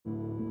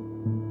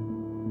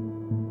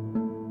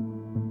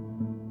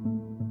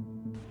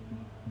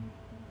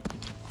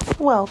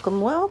Welcome,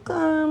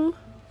 welcome.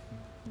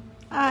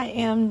 I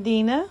am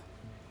Dina,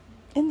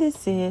 and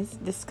this is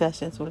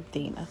Discussions with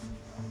Dina.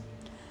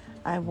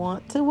 I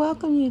want to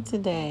welcome you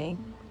today.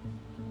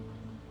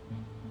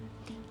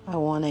 I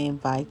want to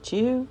invite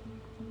you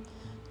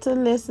to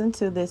listen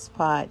to this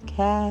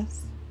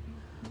podcast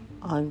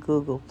on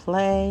Google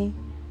Play.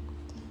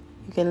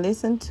 You can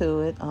listen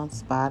to it on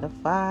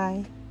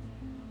Spotify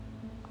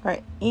or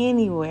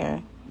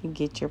anywhere you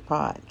get your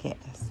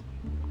podcast.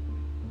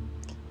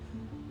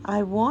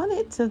 I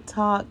wanted to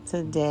talk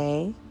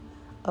today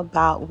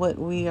about what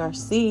we are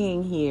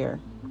seeing here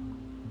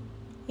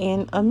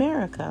in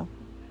America.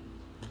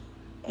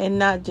 And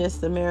not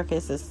just America,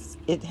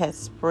 it has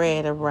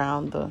spread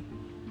around the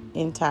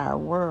entire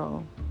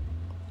world.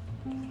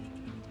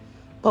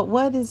 But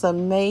what is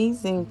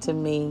amazing to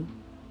me,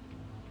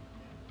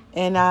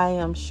 and I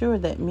am sure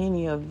that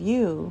many of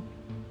you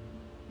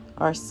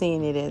are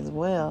seeing it as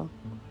well,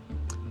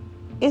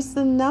 it's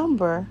the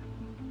number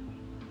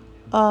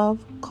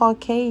of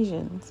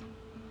Caucasians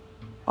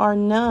or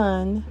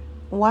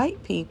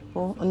non-black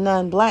people,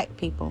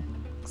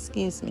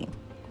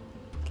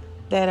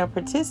 that are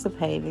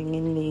participating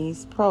in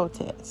these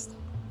protests.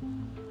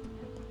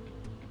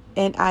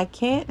 And I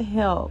can't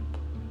help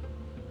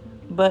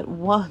but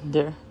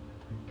wonder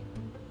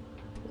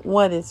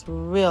what is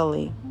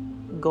really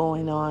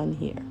going on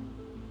here.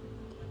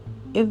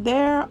 If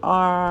there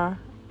are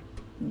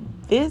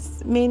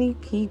this many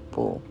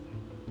people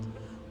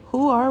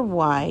who are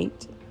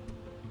white,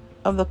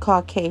 of the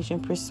Caucasian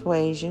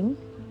persuasion,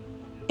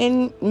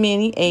 and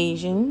many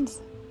Asians,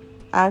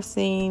 I've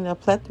seen a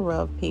plethora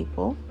of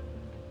people,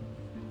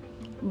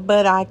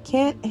 but I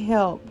can't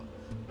help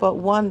but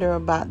wonder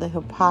about the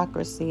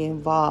hypocrisy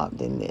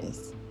involved in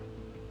this.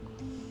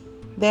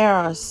 There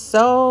are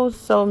so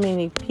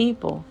many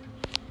people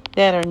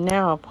that are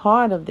now a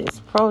part of this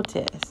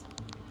protest.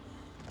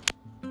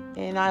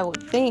 And I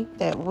would think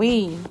that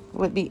we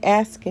would be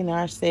asking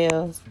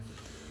ourselves,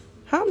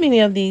 how many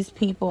of these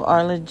people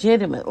are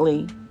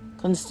legitimately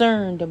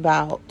concerned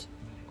about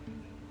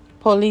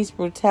police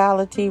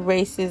brutality,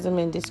 racism,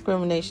 and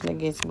discrimination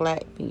against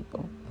black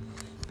people?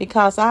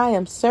 Because I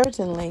am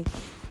certainly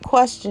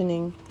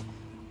questioning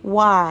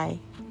why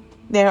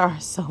there are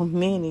so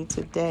many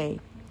today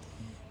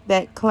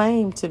that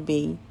claim to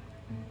be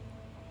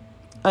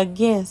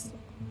against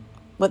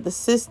what the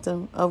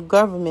system of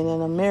government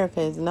in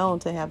America is known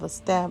to have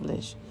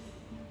established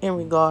in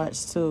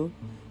regards to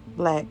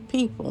black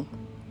people.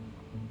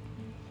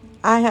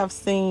 I have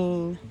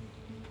seen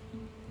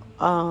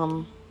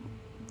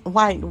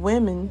white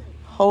women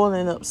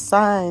holding up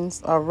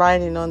signs or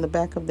writing on the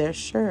back of their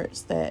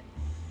shirts that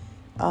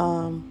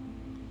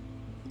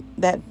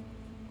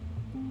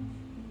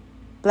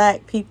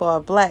black people or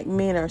black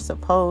men are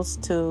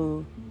supposed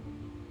to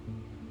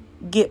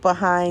get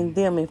behind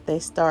them if they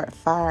start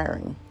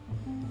firing.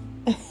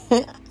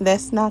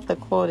 That's not the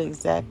quote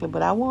exactly,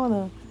 but I want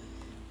to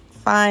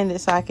find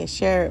it so I can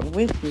share it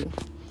with you.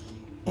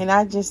 And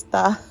I just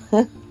thought,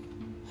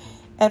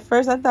 at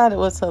first I thought it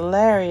was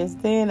hilarious.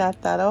 Then I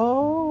thought,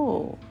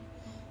 oh,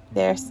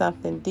 there's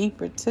something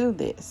deeper to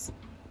this.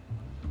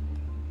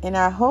 And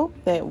I hope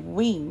that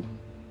we,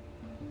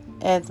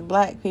 as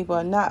black people,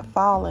 are not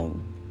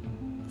falling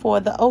for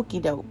the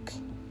okie doke.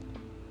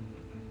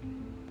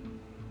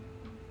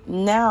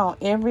 Now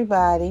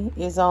everybody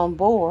is on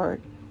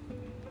board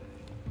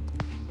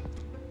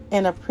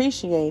and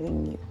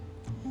appreciating you.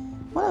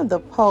 One of the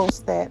posts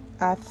that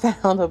I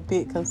found a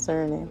bit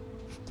concerning,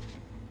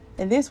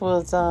 and this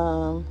was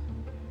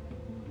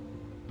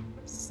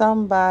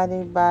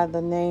somebody by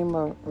the name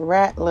of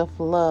Ratliff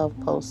Love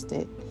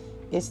posted.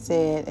 It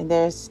said, and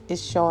it's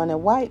showing a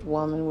white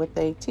woman with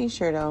a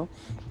t-shirt on,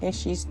 and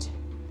she's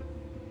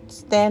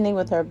standing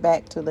with her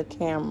back to the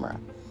camera.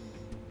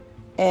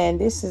 And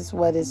this is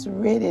what is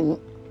written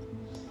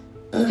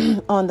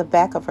on the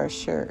back of her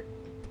shirt.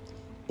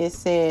 It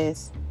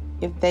says,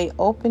 "If they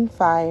open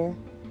fire,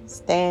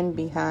 stand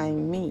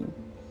behind me."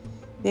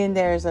 Then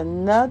there's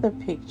another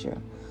picture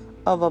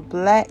of a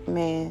black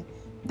man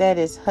that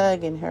is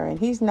hugging her. And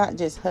he's not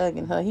just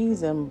hugging her,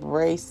 he's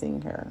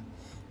embracing her.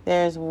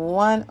 There's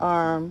one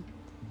arm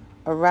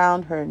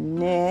around her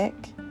neck.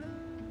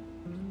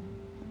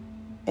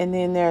 And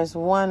then there's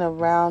one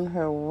around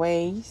her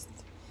waist.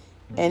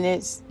 And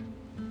it's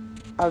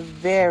a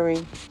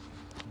very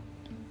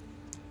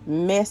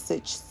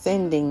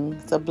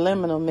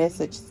subliminal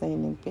message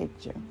sending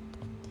picture.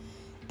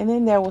 And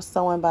then there was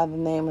someone by the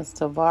name of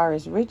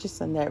Tavares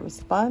Richardson that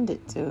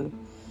responded to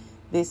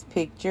this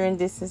picture, and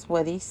this is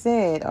what he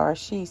said, or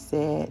she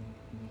said: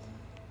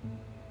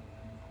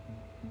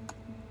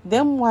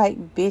 "Them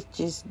white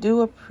bitches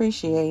do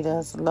appreciate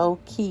us low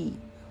key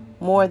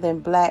more than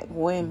black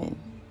women,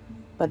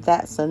 but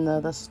that's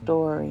another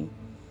story.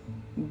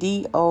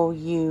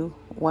 DOU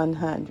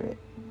 100.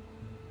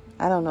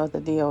 I don't know what the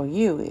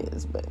DOU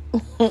is, but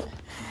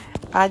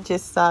I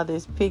just saw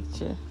this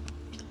picture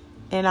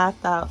and I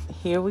thought,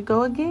 here we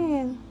go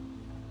again.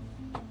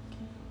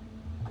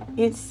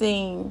 It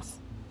seems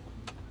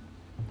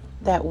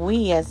that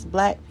we as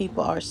black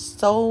people are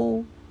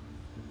so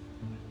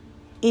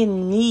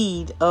in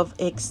need of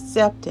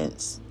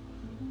acceptance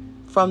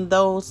from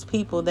those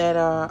people that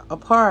are a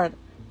part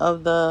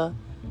of the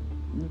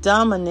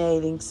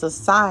dominating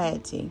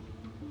society,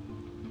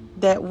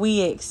 that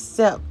we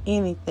accept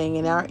anything,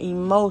 and our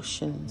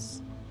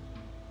emotions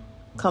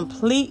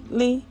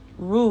completely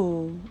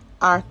rule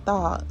our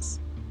thoughts.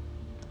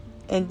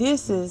 And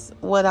this is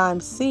what I'm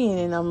seeing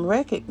and I'm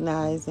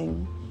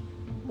recognizing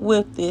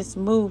with this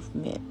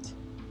movement.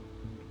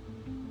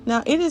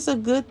 Now, it is a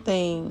good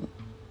thing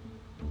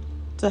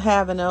to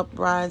have an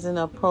uprising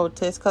of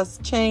protest, because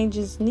change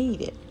is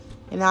needed,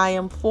 and I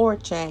am for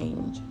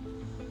change.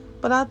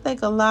 But I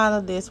think a lot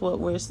of this, what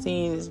we're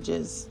seeing, is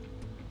just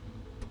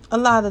a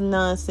lot of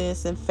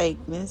nonsense and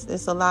fakeness.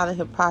 There's a lot of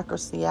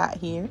hypocrisy out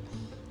here.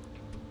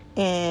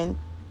 And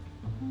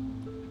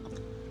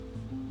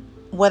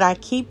what I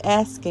keep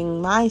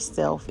asking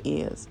myself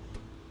is,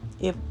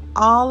 if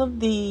all of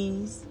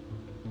these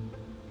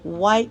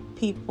white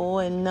people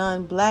and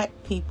non-black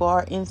people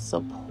are in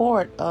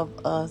support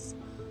of us,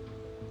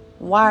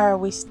 why are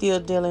we still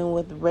dealing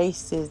with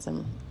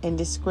racism and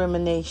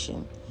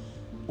discrimination?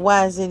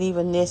 Why is it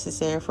even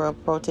necessary for a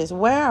protest?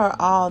 Where are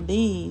all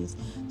these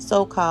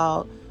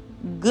so-called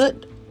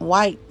good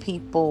white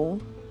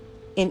people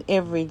in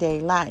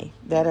everyday life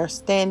that are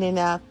standing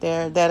out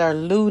there, that are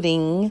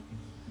looting,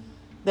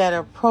 that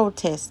are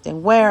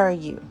protesting? Where are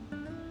you?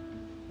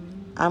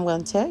 I'm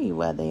going to tell you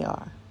where they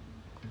are.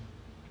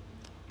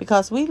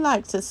 Because we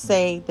like to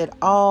say that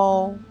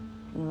all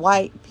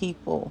white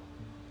people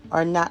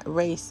are not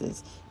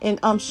racist. And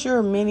I'm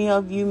sure many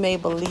of you may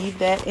believe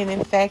that. And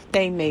in fact,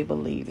 they may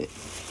believe it.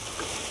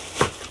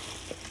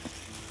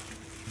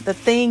 The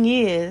thing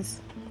is,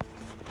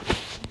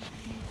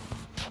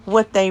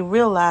 what they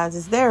realize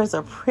is there is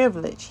a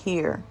privilege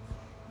here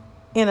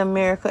in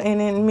America and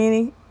in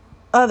many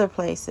other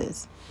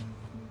places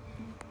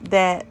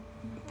that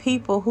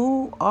people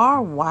who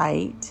are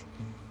white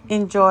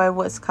enjoy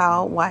what's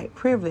called white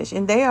privilege,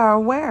 and they are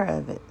aware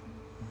of it.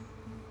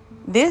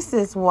 This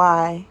is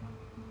why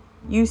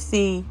you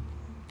see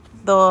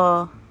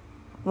the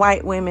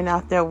white women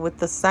out there with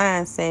the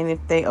sign saying, if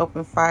they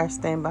open fire,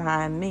 stand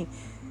behind me.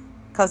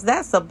 Because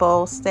that's a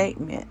bold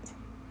statement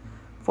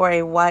for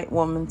a white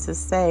woman to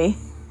say.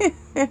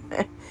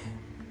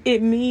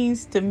 It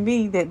means to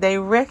me that they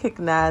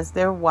recognize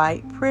their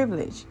white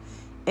privilege.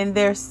 And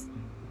they're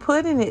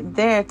putting it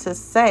there to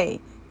say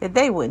that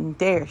they wouldn't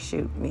dare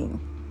shoot me.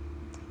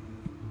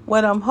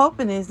 What I'm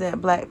hoping is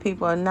that black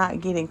people are not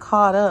getting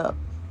caught up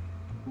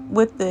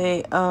with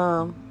the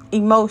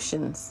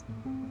emotions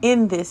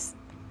in this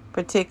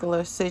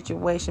particular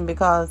situation,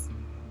 because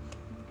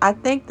I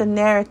think the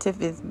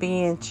narrative is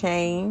being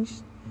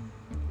changed.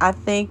 I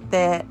think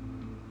that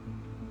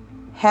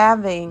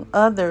having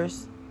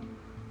others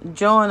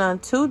join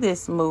onto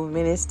this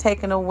movement is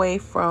taken away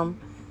from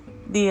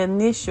the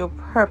initial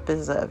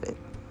purpose of it.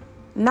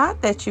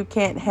 Not that you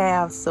can't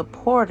have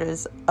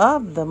supporters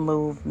of the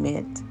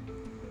movement,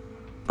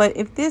 but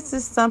if this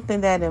is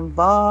something that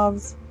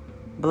involves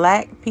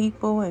black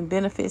people and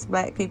benefits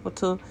black people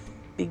to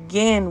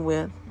begin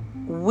with,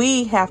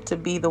 we have to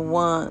be the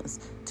ones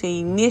to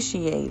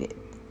initiate it,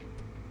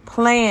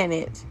 plan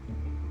it,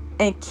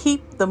 and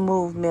keep the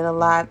movement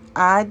alive.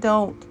 I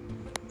don't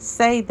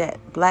say that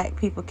black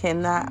people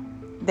cannot,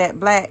 that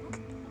black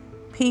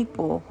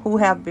people who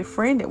have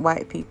befriended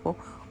white people,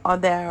 or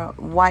there are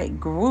white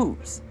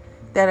groups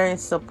that are in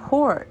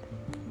support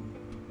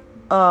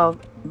of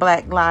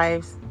Black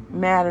Lives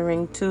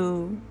Mattering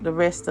to the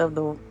rest of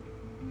the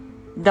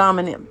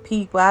dominant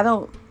people. I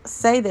don't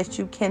say that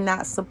you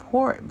cannot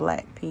support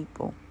black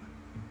people,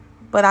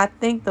 but I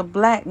think the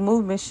black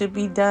movement should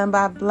be done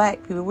by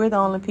black people. We're the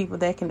only people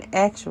that can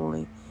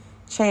actually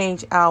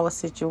change our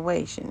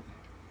situation.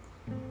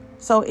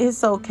 So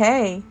it's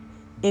okay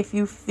if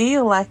you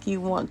feel like you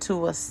want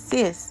to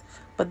assist,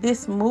 but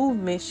this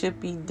movement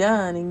should be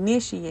done,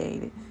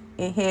 initiated,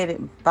 and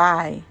headed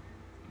by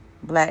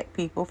black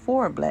people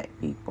for black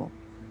people.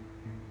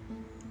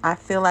 I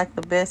feel like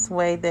the best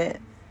way that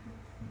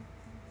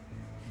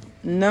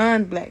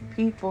non-black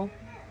people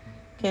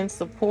can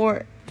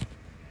support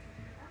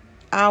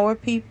our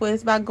people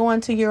is by going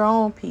to your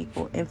own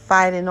people and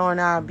fighting on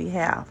our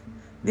behalf.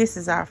 This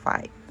is our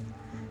fight.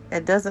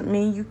 That doesn't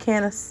mean you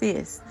can't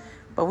assist,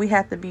 but we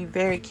have to be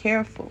very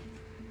careful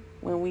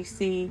when we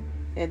see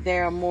that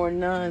there are more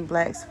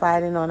non-blacks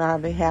fighting on our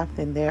behalf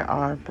than there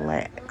are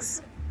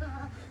blacks.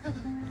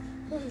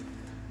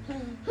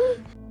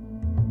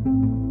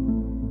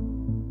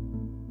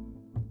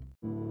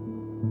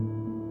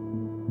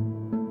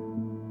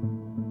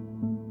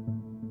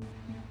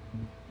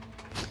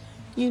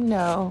 You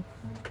know,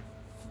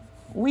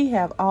 we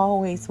have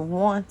always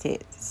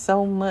wanted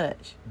so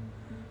much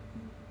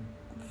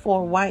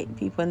for white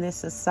people in this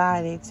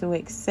society to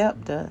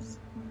accept us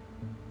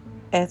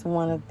as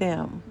one of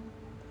them.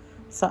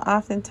 So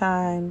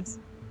oftentimes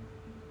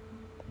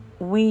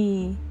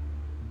we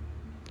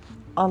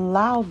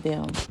allow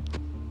them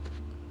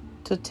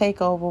to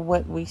take over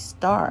what we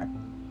start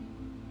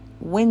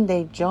when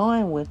they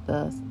join with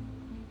us.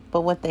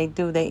 But what they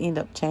do, they end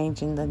up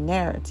changing the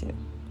narrative.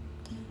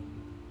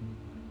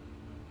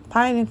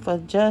 fighting for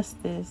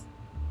justice,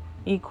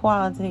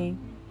 equality,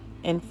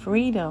 and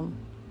freedom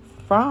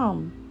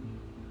from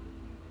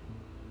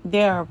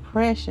their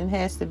oppression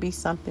has to be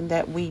something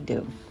that we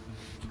do.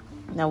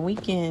 Now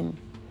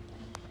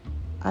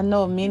I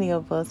know many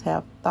of us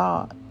have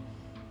thought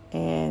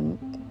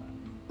and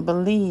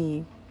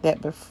believe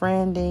that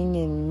befriending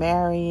and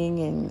marrying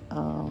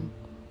and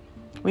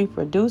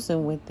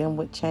reproducing with them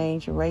would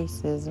change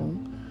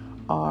racism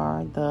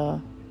or the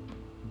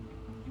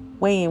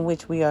way in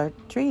which we are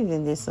treated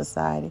in this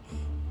society.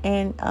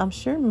 And I'm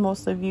sure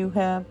most of you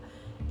have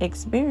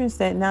experienced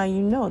that. Now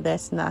you know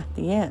that's not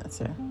the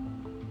answer.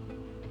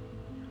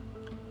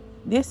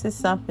 This is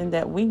something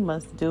that we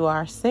must do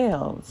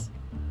ourselves.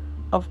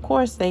 Of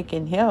course, they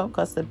can help,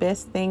 because the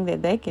best thing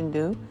that they can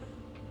do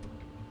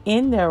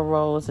in their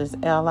roles as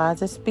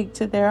allies is speak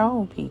to their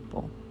own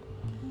people.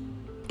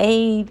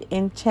 Aid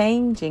in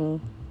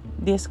changing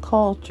this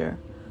culture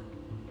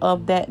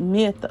of that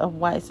myth of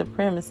white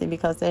supremacy,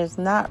 because there's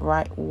not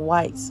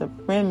white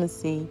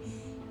supremacy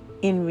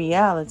in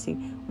reality.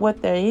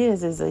 What there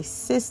is a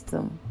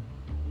system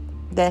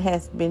that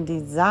has been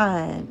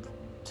designed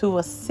to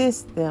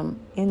assist them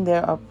in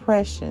their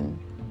oppression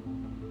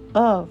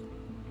of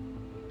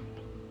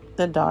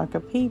the darker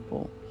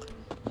people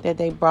that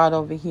they brought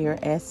over here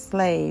as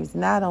slaves.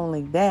 Not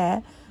only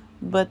that,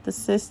 but the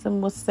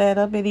system was set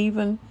up, it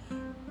even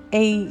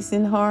aids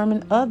in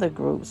harming other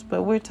groups.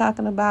 But we're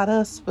talking about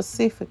us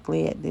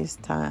specifically at this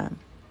time.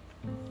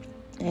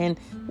 And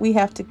we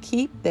have to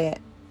keep that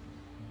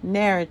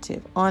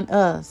narrative on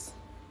us,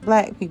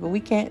 black people. We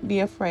can't be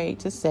afraid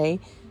to say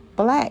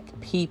black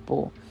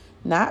people,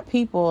 not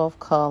people of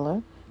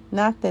color.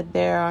 Not that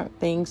there aren't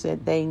things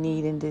that they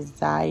need and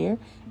desire,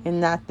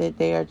 and not that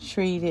they aren't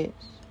treated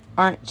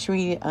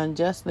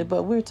unjustly,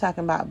 but we're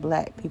talking about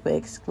black people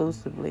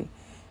exclusively.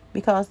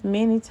 Because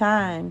many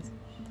times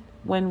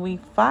when we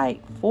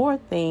fight for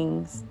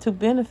things to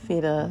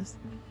benefit us,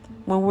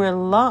 when we're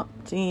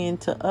lumped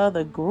into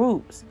other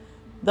groups,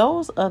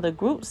 those other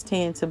groups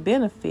tend to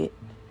benefit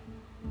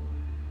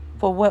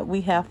for what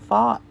we have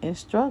fought and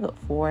struggled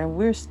for, and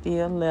we're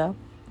still left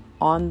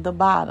on the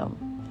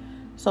bottom.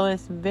 So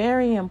it's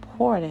very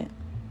important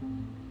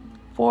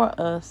for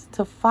us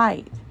to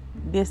fight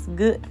this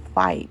good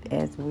fight,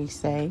 as we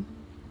say,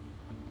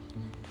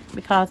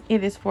 because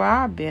it is for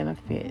our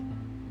benefit.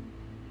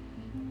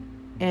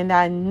 And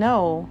I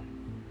know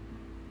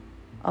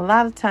a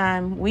lot of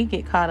time we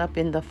get caught up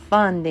in the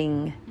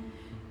funding,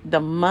 the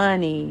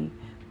money,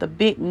 the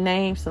big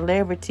name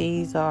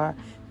celebrities or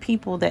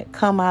people that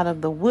come out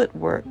of the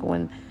woodwork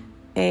when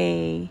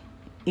a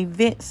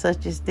event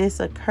such as this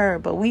occur.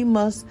 But we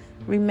must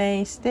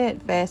remain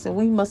steadfast, and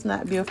we must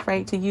not be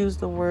afraid to use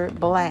the word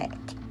black.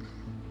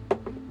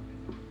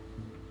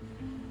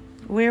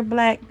 We're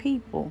black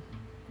people,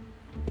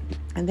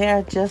 and there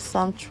are just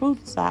some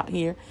truths out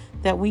here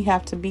that we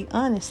have to be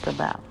honest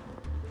about.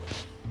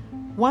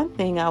 One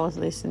thing I was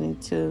listening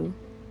to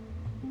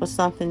was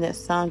something that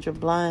Sandra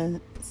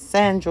Bland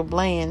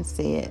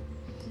said,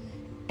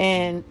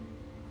 and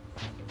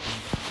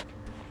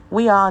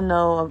we all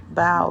know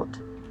about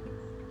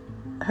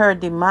her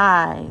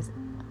demise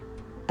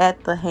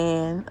at the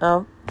hand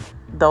of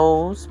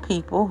those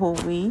people who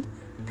we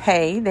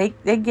pay.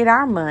 They get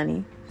our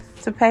money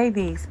to pay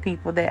these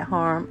people that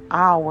harm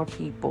our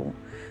people,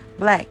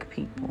 black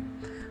people.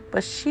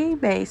 But she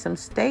made some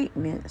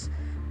statements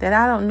that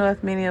I don't know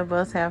if many of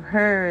us have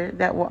heard,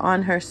 that were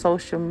on her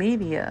social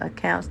media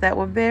accounts, that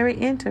were very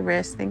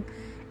interesting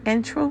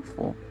and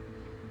truthful.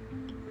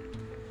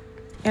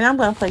 And I'm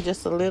going to play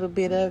just a little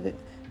bit of it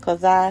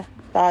because I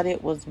thought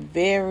it was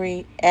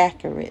very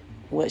accurate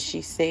what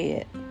she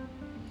said.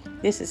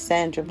 This is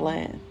Sandra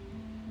Bland.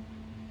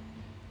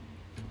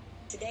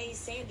 Today's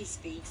Sandy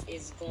Speaks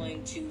is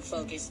going to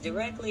focus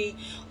directly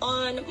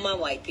on my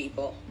white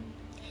people.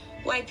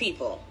 White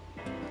people.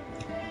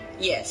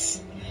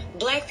 Yes,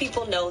 black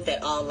people know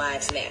that all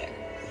lives matter.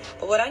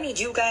 But what I need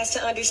you guys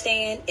to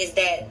understand is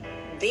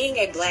that being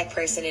a black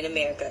person in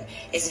America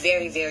is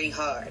very, very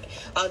hard.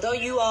 Although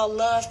you all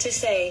love to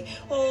say,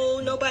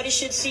 oh, nobody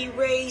should see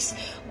race,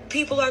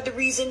 people are the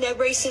reason that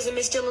racism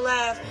is still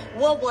alive.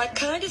 Well, what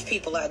kind of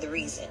people are the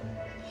reason?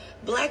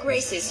 Black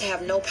racists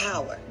have no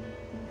power,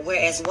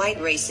 whereas white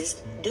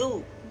racists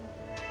do.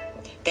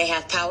 They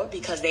have power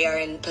because they are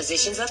in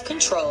positions of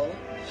control,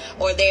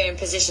 or they're in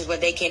positions where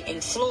they can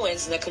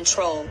influence the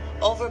control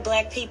over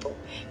black people.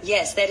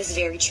 Yes, that is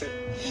very true.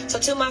 So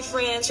to my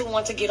friends who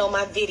want to get on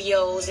my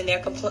videos and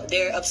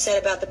they're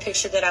upset about the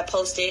picture that I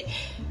posted,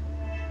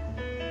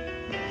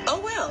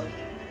 oh well,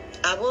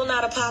 I will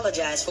not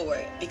apologize for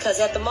it, because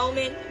at the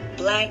moment,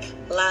 black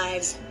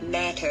lives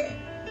matter.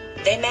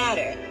 They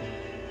matter.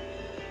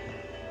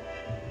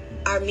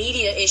 Our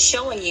media is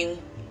showing you,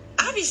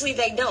 obviously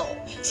they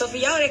don't. So for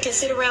y'all that can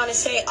sit around and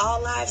say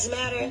all lives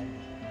matter,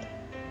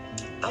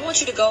 I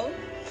want you to go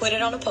put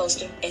it on a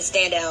poster, and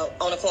stand out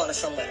on a corner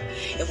somewhere.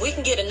 If we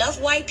can get enough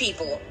white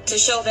people to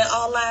show that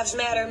all lives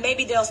matter,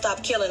 maybe they'll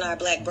stop killing our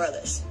black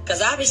brothers. Because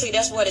obviously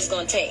that's what it's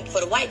going to take for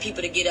the white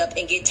people to get up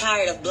and get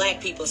tired of black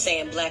people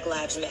saying Black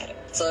Lives Matter.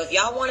 So if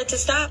y'all want it to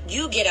stop,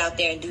 you get out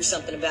there and do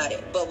something about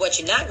it. But what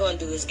you're not going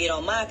to do is get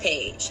on my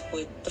page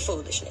with the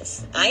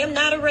foolishness. I am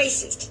not a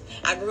racist.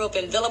 I grew up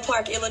in Villa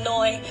Park,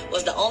 Illinois,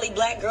 was the only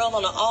black girl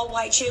on an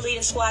all-white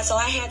cheerleading squad, so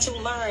I had to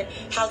learn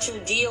how to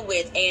deal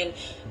with and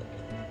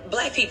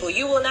black people.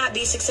 You will not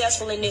be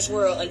successful in this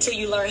world until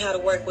you learn how to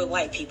work with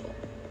white people.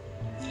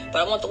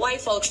 But I want the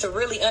white folks to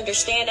really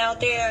understand out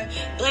there,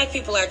 black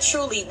people are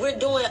truly, we're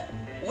doing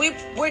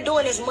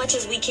as much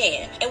as we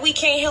can. And we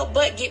can't help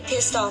but get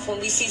pissed off when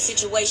we see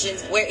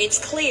situations where it's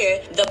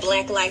clear the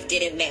black life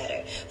didn't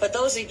matter. For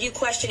those of you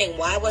questioning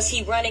why was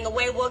he running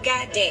away, well,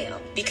 goddamn.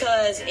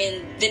 Because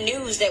in the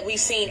news that we've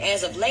seen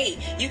as of late,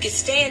 you could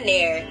stand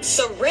there,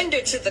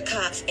 surrender to the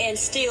cops, and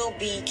still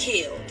be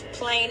killed.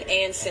 Plain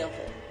and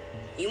simple.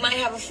 You might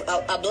have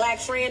a black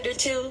friend or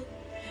two.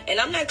 And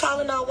I'm not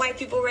calling all white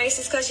people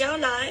racist, because y'all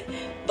not.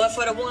 But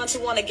for the ones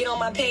who want to get on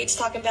my page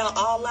talking about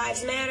all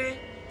lives matter,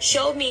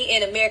 show me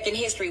in American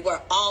history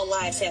where all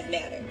lives have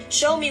mattered.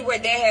 Show me where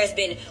there has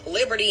been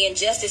liberty and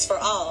justice for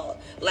all.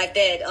 Like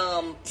that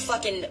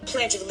fucking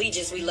Pledge of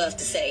Allegiance we love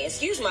to say.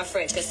 Excuse my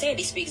French, because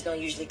Sandy Speaks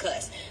don't usually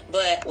cuss.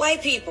 But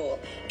white people,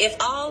 if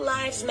all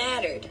lives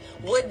mattered,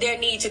 would there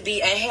need to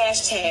be a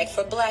hashtag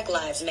for Black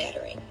Lives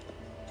Mattering?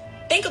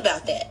 Think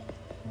about that.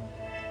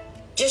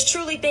 Just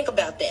truly think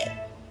about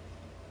that.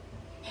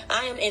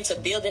 I am into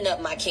building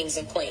up my kings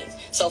and queens.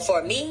 So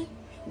for me,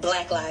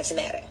 Black Lives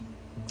Matter.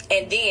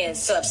 And then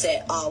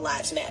subset all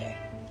lives matter.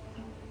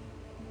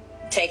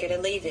 Take it or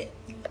leave it.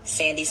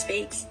 Sandy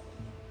Speaks.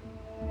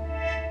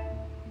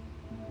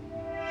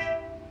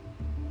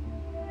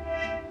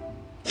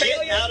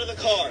 Get out of the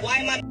car. Why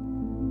am I...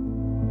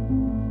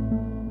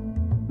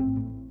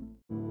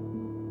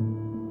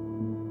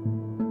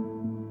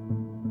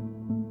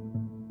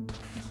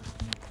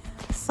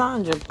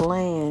 Sandra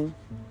Bland,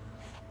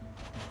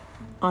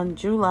 on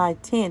July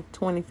 10,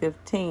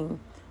 2015,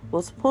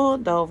 was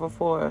pulled over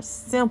for a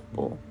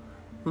simple,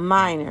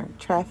 minor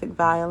traffic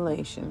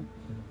violation.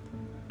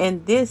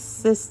 And this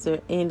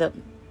sister ended up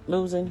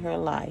losing her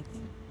life.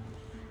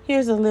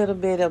 Here's a little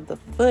bit of the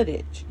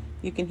footage.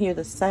 You can hear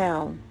the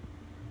sound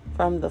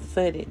from the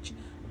footage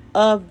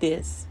of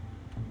this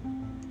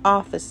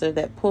officer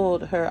that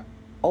pulled her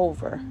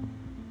over.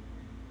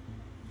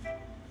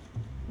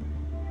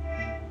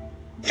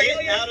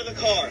 Get out of the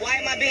car. Why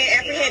am I being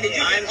apprehended?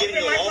 You I'm just giving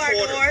opened you a my car lawful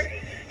order. door.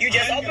 You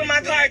just opened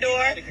my car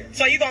door.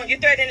 So you're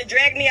threatening to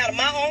drag me out of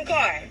my own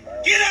car.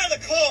 Get out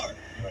of the car.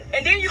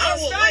 And then you're I going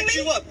to will stop light me?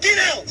 you up. Get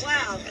out.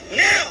 Wow.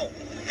 Now.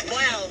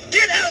 Wow.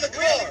 Get out of the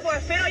Really? car. For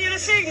a failure to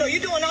signal.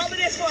 You're doing all of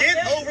this for Get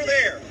a failure? over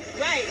there.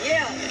 Right,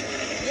 yeah.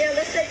 Yeah,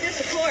 let's take this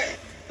to court.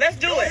 Let's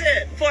do Go it.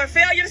 ahead. For a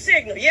failure to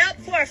signal.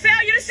 Yep, for a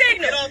failure to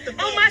signal. Get off the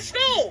phone. On my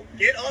school.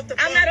 Get off the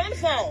phone. I'm not on the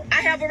phone.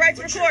 I have a right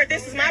to record.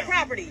 This is my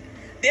property.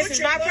 This Put is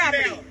your my phone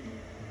property. down.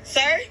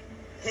 Sir?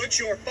 Put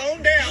your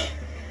phone down.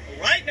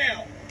 Right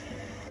now.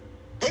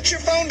 Put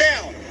your phone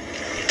down.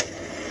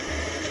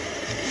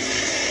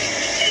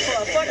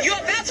 You're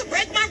about to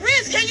break my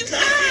wrist. Can you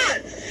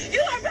stop?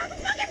 You are about to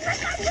fucking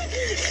break my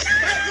wrist.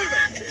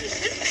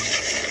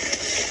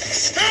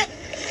 Stop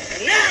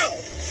now.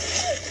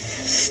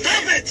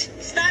 Stop it.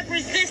 Stop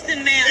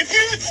resisting, man. If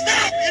you would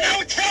stop, and I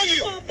would tell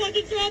you.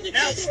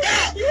 Now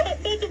stop. You are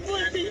such a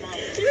pussy.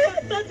 You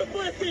are such a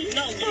pussy.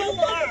 No, you Oh,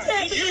 are.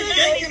 traffic You're signal.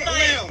 yanking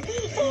around.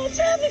 Oh,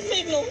 traffic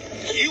signal.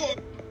 You are.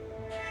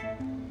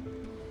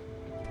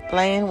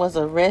 Bland was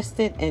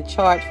arrested and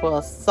charged for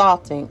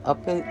assaulting a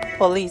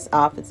police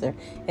officer.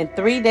 And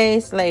 3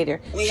 days later,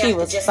 We she have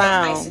was to just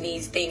stop found. icing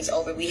these things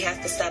over. We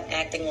have to stop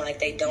acting like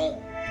they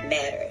don't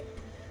matter.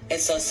 And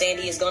so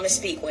Sandy is going to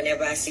speak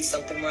whenever I see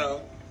something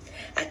wrong.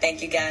 I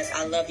thank you guys.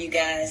 I love you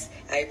guys.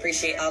 I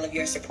appreciate all of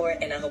your support,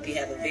 and I hope you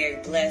have a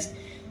very blessed,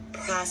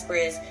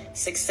 prosperous,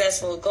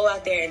 successful, go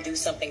out there and do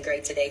something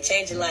great today.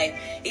 Change your life,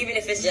 even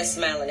if it's just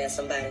smiling at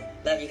somebody.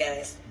 Love you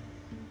guys.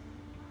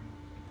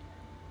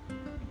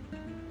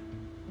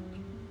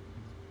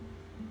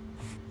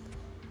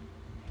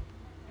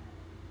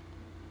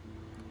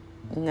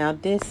 Now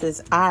this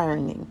is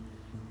irony.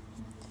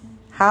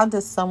 How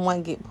does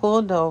someone get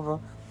pulled over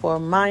for a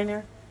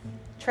minor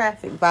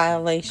traffic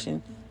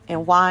violation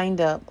and wind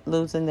up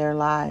losing their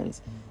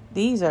lives?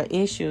 These are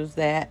issues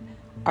that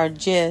are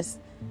just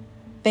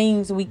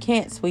things we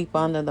can't sweep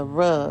under the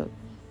rug.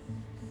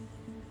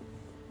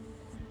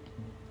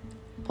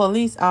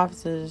 Police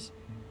officers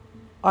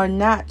are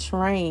not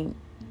trained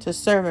to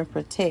serve and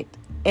protect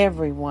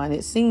everyone.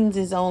 It seems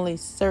it's only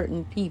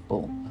certain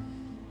people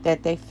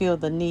that they feel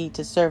the need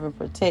to serve and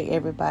protect.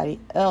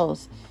 Everybody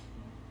else,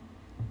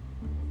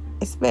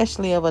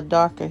 especially of a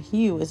darker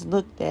hue, is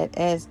looked at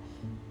as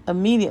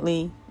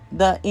immediately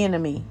the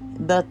enemy,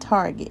 the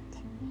target.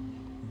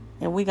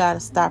 And we got to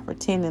stop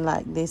pretending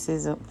like this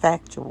isn't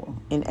factual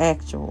and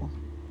actual.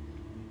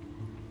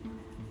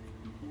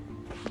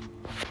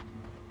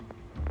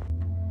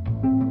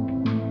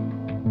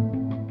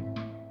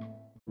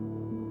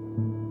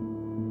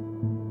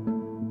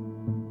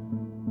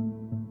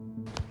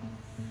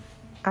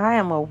 I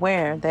am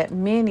aware that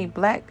many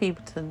black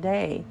people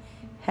today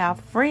have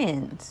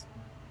friends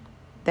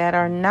that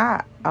are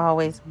not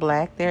always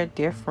black. They're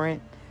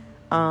different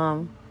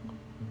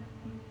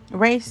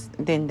race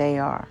than they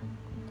are.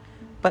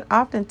 But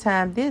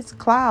oftentimes this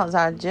clouds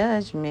our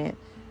judgment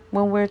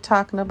when we're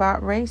talking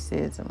about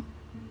racism.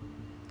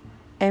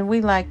 And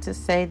we like to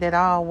say that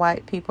all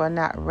white people are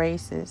not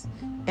racist.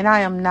 And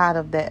I am not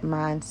of that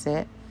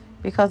mindset,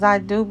 because I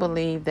do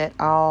believe that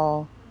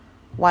all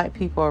white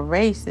people are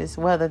racist,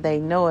 whether they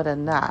know it or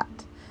not.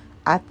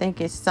 I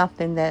think it's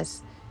something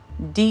that's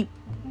deep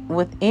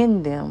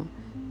within them.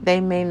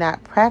 They may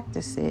not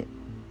practice it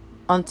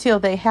until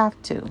they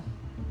have to.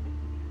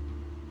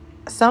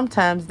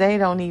 Sometimes they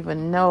don't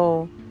even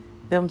know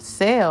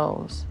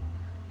themselves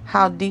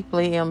how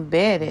deeply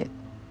embedded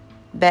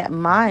that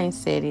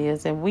mindset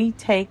is, and we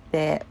take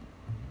that,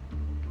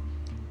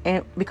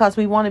 and because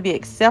we want to be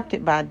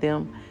accepted by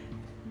them,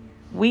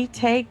 we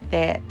take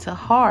that to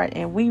heart,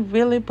 and we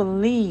really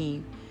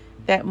believe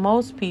that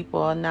most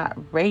people are not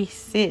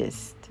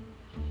racist.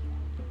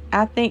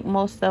 I think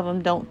most of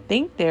them don't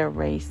think they're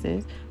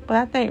racist, but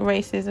I think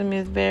racism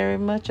is very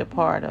much a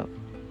part of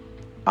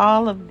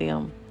all of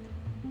them.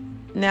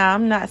 Now,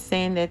 I'm not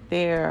saying that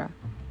they're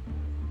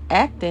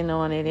acting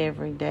on it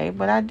every day,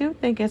 but I do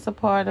think it's a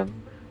part of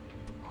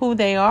who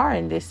they are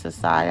in this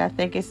society. I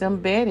think it's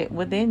embedded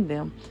within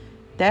them.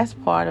 That's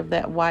part of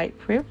that white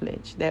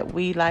privilege that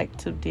we like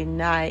to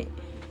deny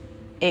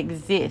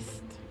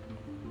exists.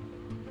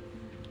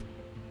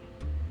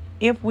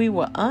 If we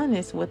were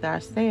honest with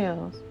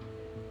ourselves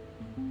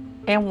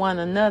and one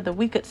another,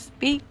 we could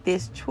speak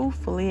this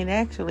truthfully and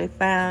actually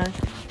find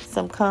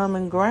some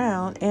common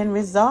ground and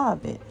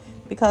resolve it.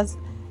 Because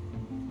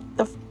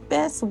the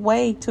best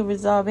way to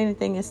resolve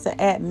anything is to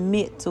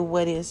admit to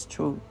what is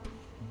true.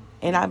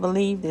 And I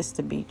believe this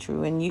to be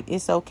true. And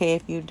it's okay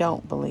if you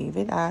don't believe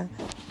it. I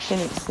can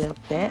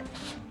accept that.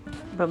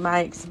 But my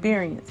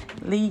experience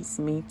leads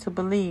me to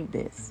believe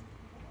this.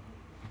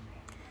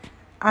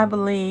 I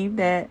believe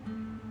that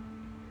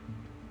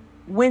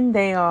when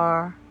they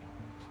are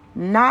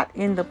not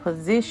in the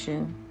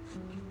position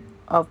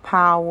of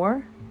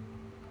power,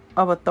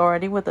 of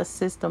authority, with a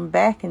system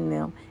backing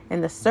them,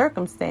 and the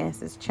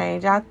circumstances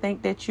change, I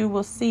think that you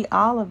will see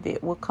all of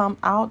it will come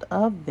out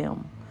of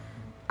them.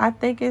 I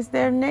think it's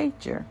their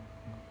nature.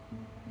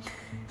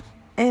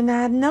 And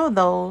I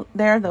know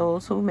there are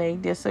those who may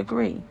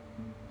disagree.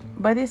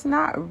 But it's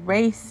not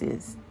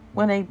racist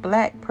when a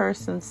black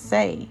person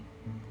say,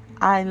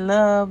 I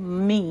love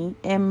me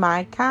and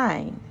my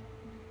kind.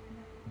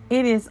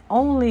 It is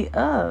only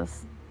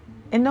us.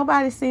 And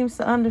nobody seems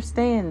to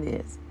understand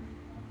this.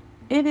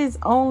 It is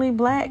only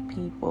black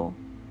people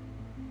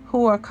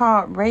who are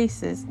called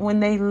racist when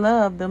they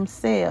love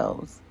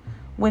themselves.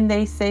 When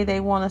they say they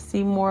want to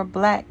see more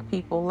black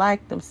people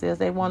like themselves.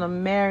 They want to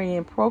marry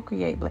and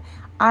procreate.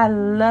 I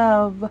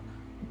love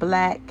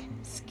black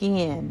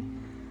skin.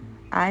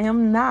 I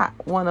am not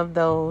one of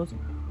those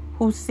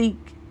who seek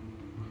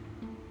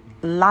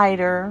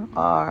lighter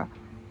or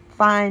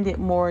find it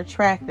more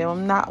attractive.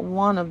 I'm not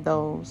one of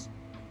those.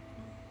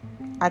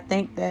 I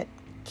think that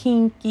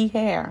kinky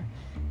hair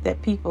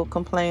that people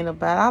complain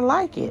about, I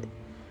like it.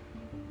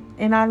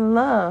 And I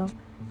love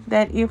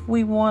that if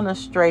we want to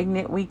straighten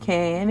it, we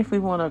can. If we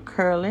want to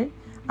curl it,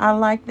 I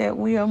like that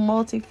we are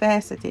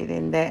multifaceted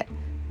in that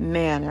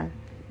manner.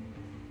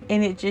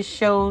 And it just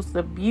shows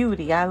the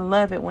beauty. I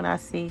love it when I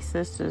see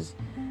sisters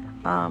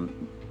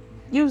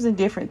using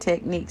different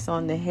techniques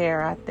on the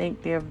hair. I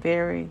think they're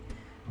very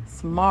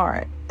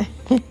smart.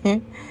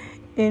 And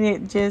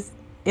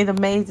it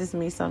amazes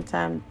me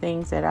sometimes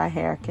things that our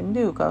hair can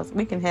do, because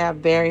we can have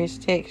various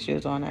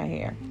textures on our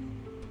hair.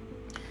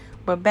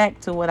 But back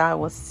to what I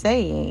was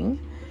saying,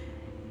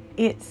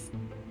 it's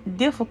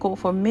difficult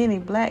for many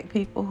black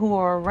people who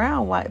are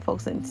around white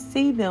folks and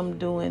see them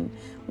doing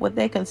what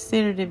they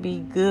consider to be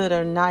good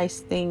or nice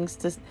things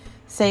to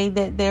say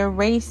that they're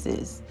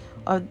racist,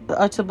 or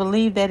to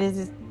believe that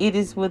it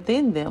is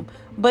within them.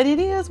 But it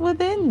is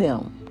within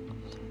them.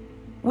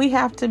 We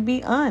have to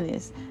be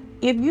honest.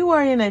 If you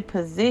are in a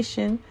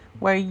position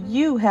where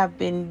you have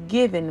been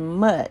given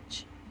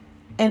much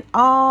and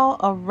all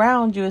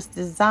around you is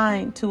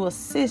designed to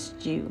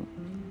assist you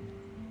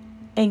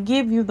and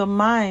give you the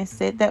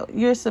mindset that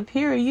you're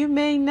superior, you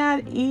may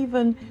not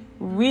even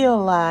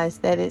realize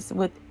that it's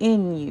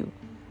within you,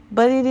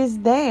 but it is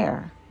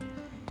there.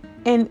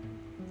 And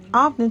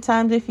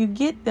oftentimes, if you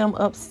get them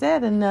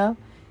upset enough,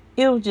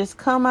 it'll just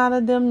come out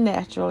of them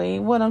naturally.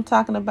 What I'm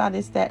talking about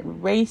is that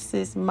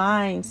racist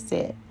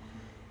mindset,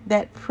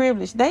 that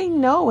privilege. They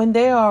know and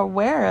they are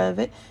aware of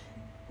it.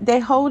 They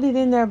hold it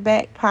in their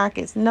back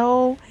pockets.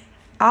 No,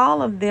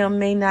 all of them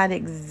may not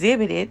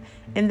exhibit it.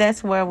 And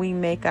that's where we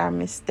make our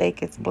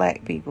mistake as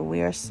black people.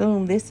 We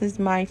assume this is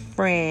my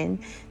friend.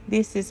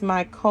 This is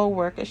my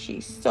coworker.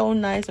 She's so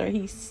nice, or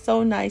he's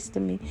so nice to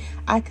me.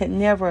 I could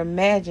never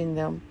imagine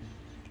them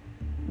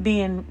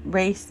being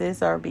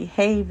racist or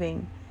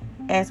behaving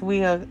as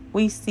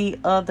we see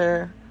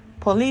other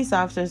police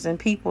officers and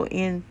people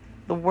in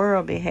the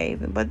world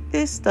behaving. But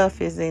this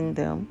stuff is in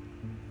them.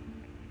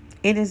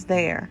 It is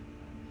there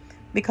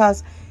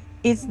because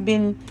it's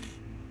been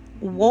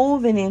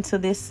woven into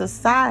this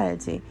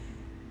society.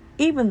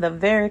 Even the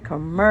very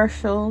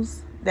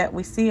commercials that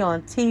we see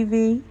on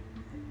TV.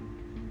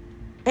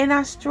 And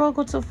I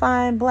struggle to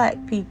find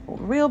black people,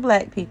 real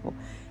black people.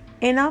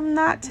 And I'm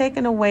not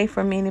taking away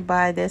from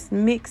anybody that's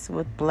mixed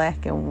with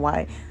black and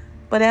white.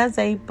 But as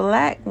a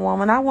black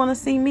woman, I want to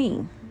see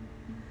me.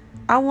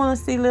 I want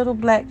to see little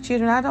black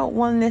children. I don't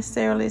want to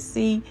necessarily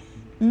see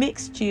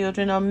mixed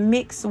children or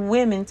mixed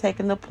women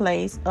taking the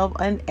place of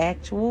an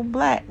actual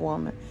black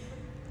woman.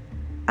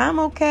 I'm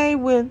okay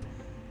with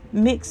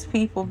mixed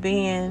people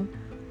being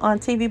on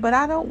TV, but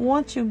I don't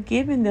want you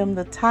giving them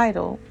the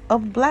title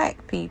of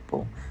black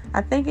people.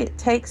 I think it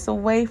takes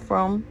away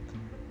from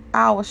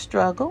our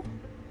struggle,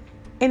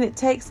 and it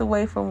takes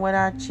away from what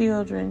our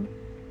children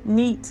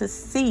need to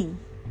see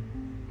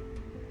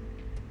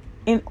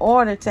in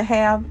order to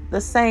have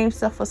the same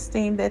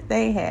self-esteem that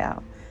they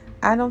have.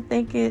 I don't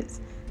think it's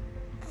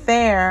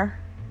fair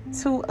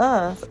to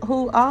us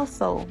who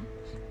also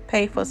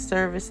pay for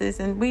services,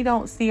 and we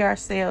don't see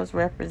ourselves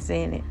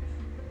represented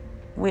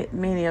with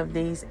many of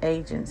these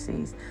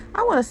agencies.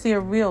 I want to see a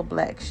real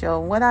black show.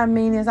 What I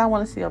mean is I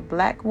want to see a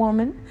black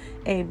woman,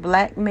 a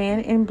black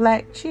man, and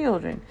black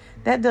children.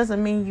 That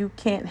doesn't mean you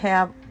can't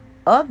have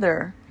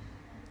other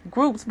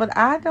groups, but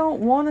I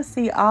don't want to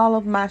see all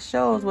of my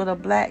shows with a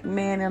black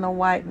man and a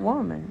white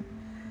woman,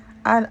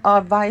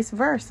 or vice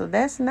versa.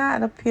 That's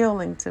not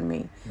appealing to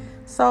me.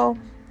 So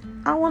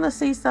I want to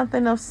see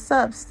something of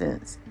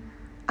substance.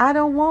 I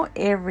don't want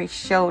every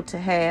show to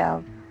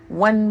have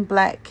one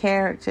black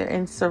character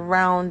and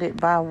surrounded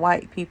by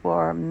white people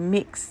or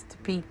mixed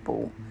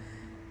people.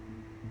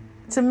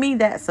 To me,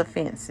 that's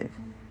offensive.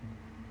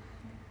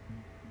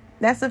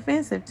 That's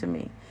offensive to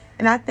me.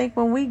 And I think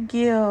when we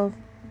give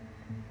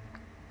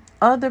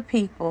other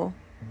people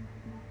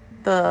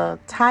the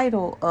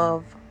title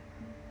of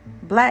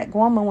black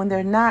woman when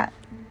they're not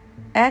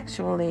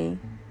actually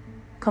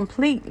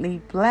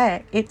completely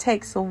black, it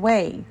takes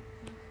away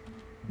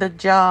the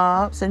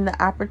jobs and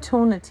the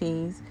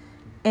opportunities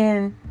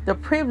and the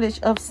privilege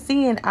of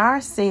seeing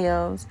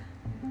ourselves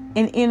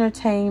in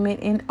entertainment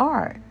and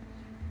art.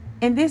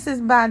 And this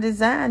is by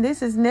design.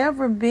 This has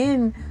never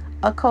been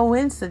a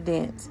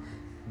coincidence.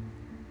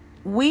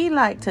 We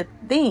like to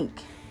think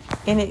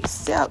and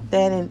accept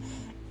that and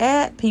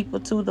add people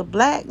to the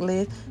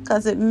blacklist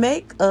because it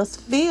makes us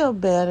feel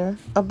better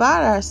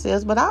about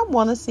ourselves. But I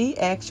want to see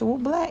actual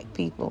black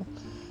people.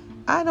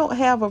 I don't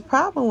have a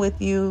problem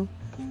with you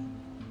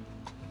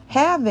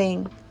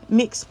having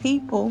mixed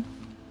people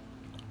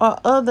or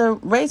other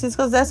races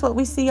because that's what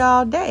we see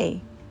all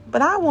day.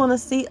 But I want to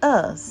see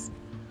us.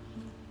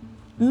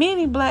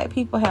 Many black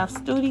people have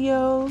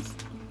studios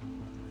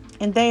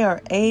and they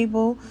are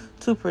able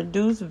to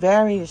produce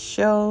various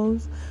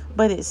shows.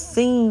 But it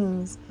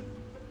seems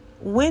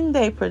when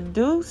they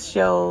produce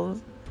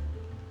shows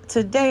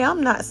today,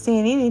 I'm not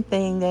seeing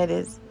anything that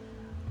is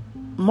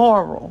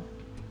moral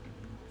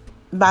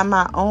by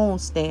my own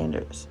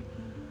standards.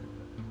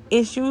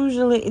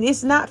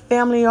 It's not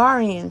family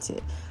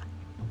oriented.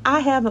 I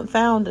haven't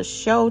found a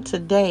show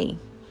today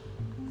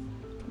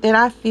that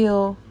I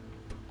feel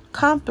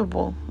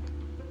comfortable,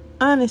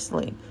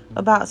 honestly,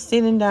 about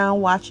sitting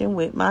down watching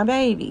with my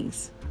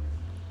babies.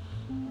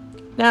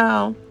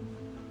 Now,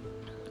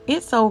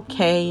 it's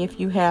okay if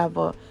you have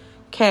a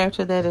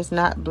character that is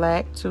not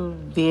black to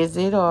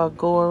visit or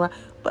go around.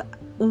 But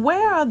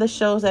where are the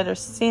shows that are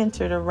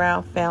centered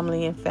around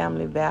family and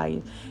family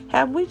values?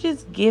 Have we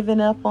just given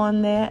up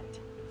on that?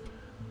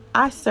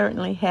 I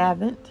certainly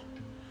haven't.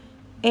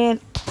 And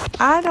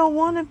I don't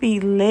want to be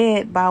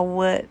led by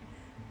what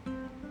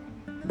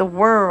the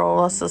world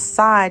or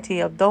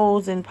society of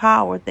those in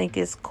power think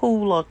is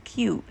cool or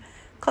cute.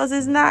 Because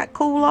it's not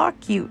cool or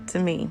cute to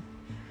me.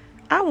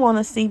 I want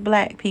to see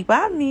black people.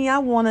 I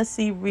want to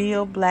see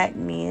real black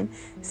men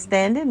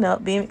standing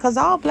up, because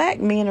all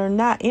black men are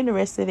not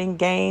interested in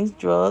gangs,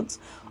 drugs,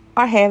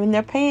 or having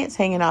their pants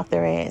hanging off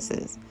their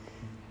asses.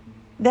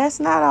 That's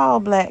not all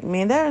black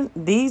men.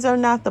 These are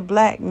not the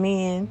black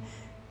men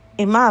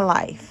in my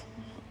life,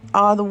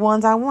 or the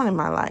ones I want in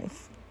my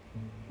life.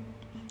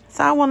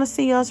 So I want to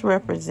see us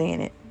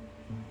represented.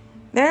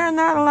 There are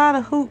not a lot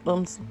of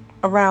hoodlums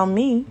around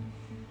me.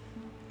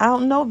 I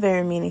don't know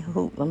very many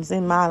hoodlums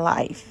in my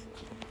life.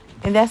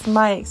 And that's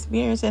my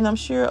experience. And I'm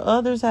sure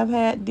others have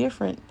had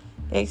different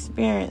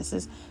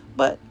experiences.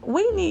 But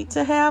we need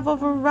to have a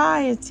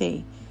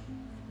variety.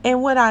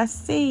 And what I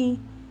see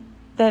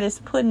that is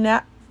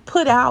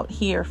put out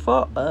here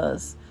for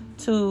us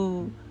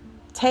to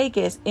take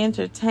as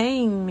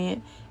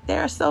entertainment,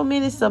 there are so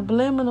many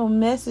subliminal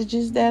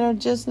messages that are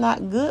just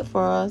not good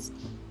for us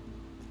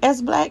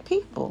as black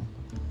people.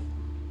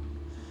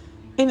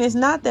 And it's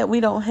not that we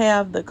don't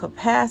have the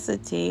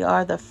capacity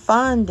or the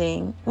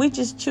funding. We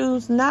just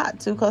choose not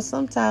to, because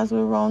sometimes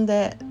we're on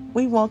that.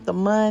 We want the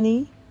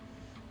money.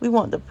 We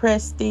want the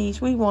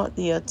prestige. We want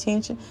the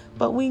attention.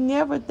 But we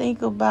never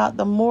think about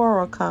the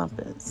moral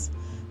compass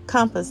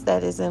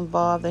that is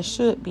involved and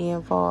should be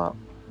involved.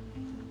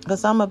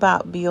 because I'm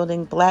about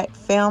building black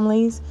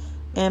families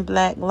and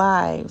black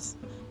lives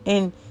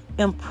and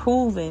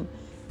improving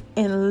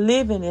and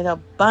living it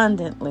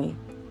abundantly.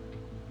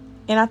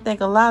 And I think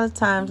a lot of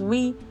times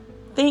we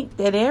think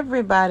that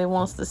everybody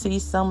wants to see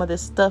some of the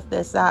stuff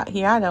that's out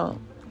here.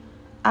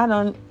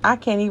 I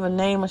can't even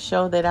name a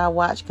show that I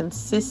watch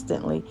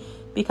consistently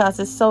because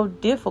it's so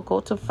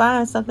difficult to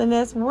find something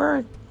that's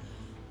worth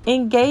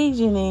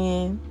engaging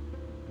in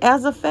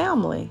as a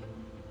family.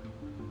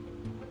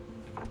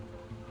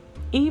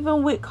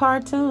 Even with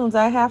cartoons,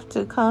 I have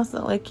to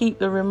constantly keep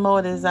the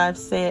remote, as I've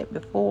said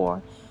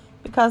before,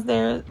 because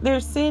they're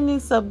sending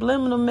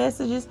subliminal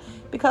messages,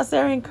 because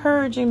they're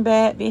encouraging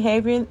bad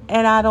behavior,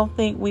 and I don't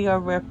think we are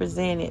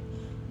represented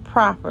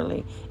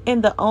properly.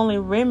 And the only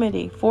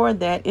remedy for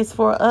that is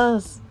for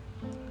us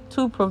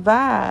to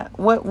provide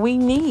what we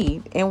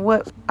need and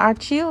what our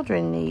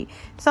children need.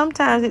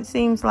 Sometimes it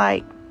seems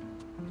like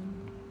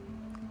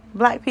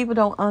black people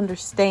don't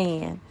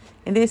understand,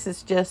 and this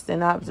is just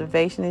an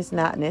observation. It's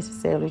not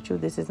necessarily true.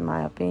 This is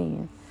my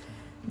opinion.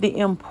 The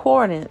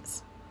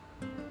importance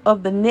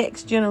of the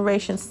next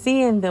generation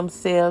seeing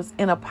themselves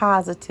in a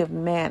positive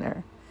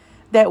manner.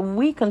 That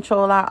we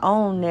control our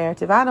own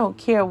narrative. I don't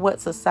care what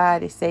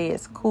society say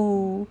is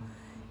cool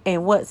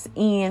and what's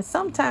in.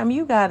 Sometimes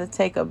you got to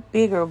take a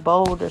bigger,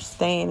 bolder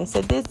stand and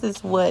say, this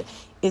is what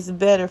is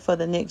better for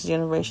the next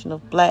generation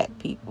of black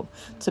people.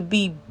 To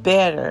be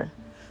better,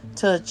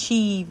 to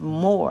achieve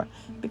more.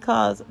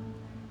 Because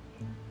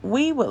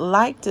we would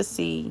like to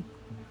see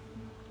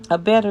a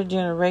better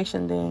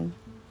generation than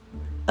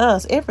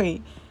us.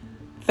 Every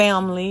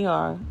family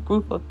or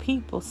group of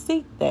people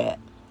seek that,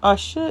 or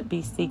should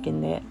be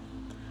seeking that.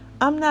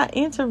 I'm not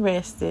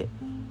interested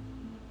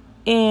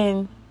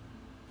in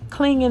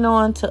clinging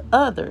on to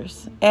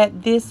others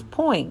at this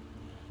point.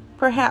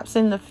 Perhaps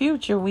in the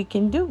future we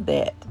can do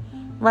that.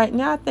 Right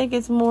now I think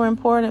it's more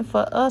important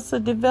for us to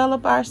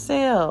develop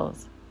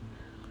ourselves.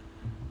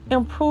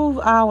 Improve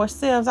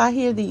ourselves. I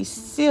hear these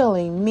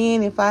silly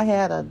men, if I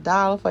had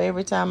 $1 for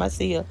every time I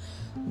see a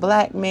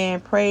black man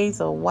praise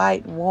a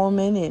white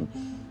woman and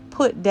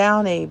put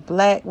down a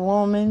black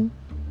woman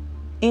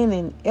in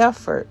an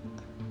effort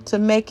to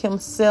make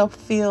himself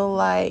feel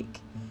like,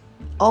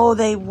 oh,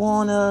 they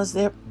want us.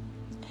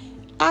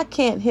 I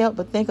can't help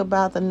but think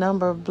about the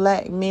number of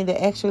black men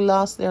that actually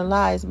lost their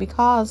lives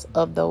because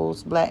of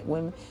those black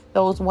women,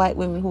 those white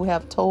women who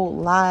have told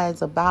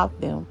lies about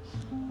them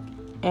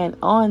and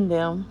on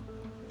them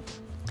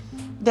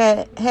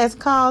that has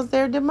caused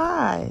their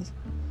demise.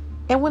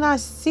 And when I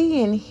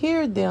see and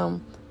hear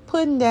them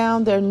putting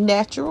down their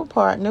natural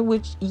partner,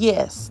 which,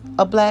 yes,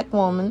 a black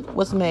woman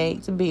was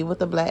made to be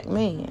with a black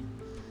man.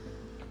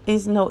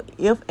 There's no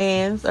ifs,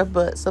 ands, or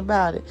buts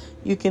about it.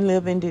 You can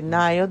live in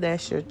denial.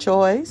 That's your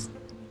choice.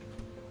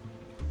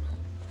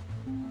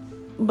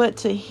 But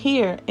to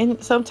hear,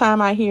 and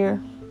sometimes I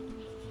hear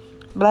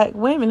black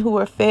women who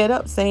are fed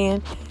up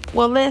saying,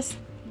 well, let's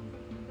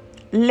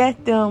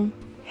let them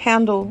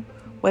handle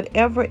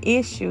whatever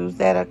issues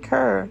that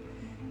occur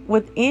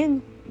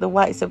within the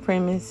white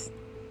supremacist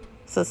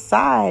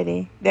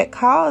society that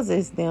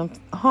causes them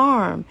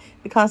harm,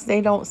 because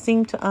they don't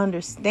seem to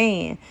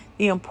understand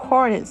the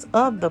importance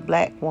of the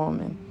black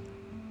woman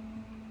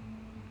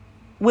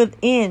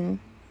within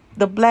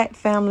the black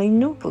family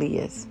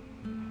nucleus.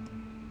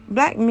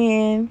 Black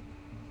men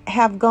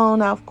have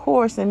gone off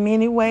course in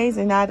many ways,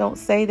 and I don't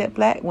say that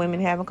black women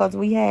haven't, because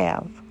we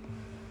have.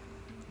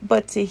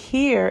 But to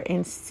hear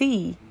and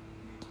see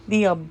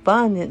the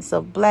abundance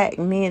of black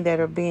men that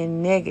are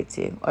being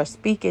negative or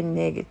speaking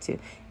negative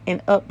and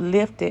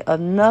uplifting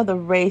another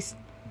race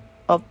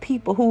of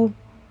people who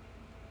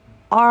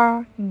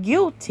are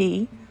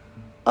guilty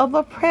of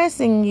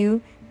oppressing you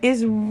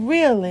is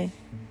really,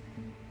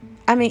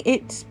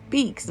 it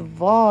speaks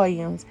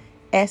volumes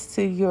as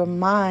to your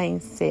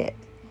mindset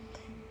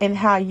and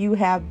how you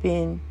have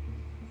been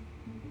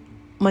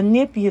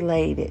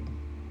manipulated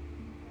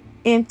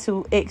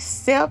into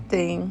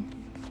accepting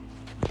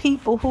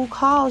people who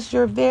caused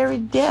your very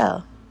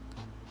death.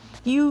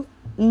 You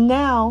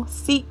now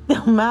seek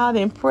them out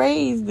and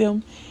praise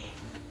them.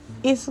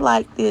 It's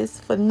like this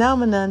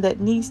phenomenon that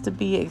needs to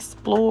be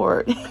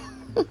explored.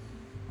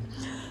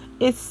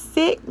 It's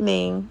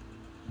sickening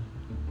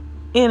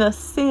in a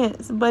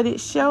sense, but it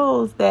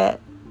shows that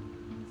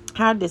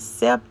how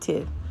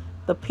deceptive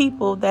the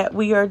people that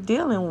we are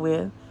dealing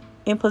with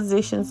in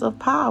positions of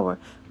power.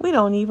 We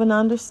don't even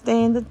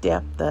understand the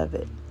depth of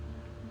it.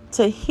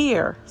 To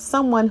hear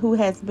someone who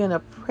has been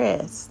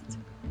oppressed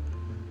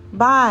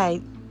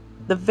by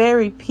the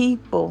very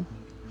people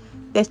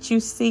that you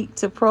seek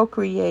to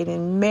procreate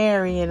and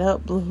marry and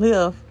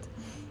uplift,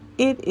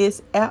 it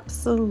is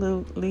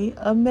absolutely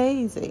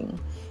amazing.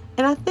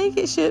 And I think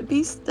it should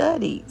be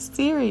studied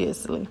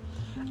seriously.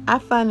 I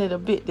find it a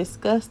bit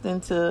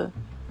disgusting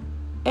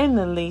in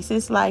the least.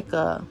 It's like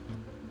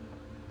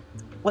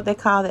what they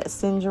call that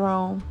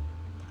syndrome,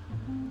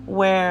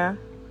 where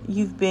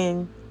you've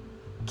been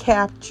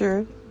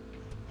captured,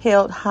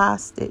 held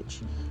hostage,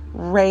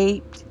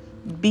 raped,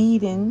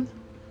 beaten,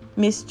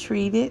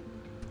 mistreated,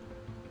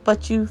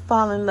 but you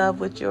fall in love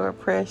with your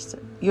oppressor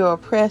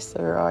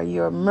or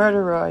your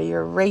murderer or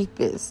your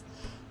rapist.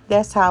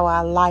 That's how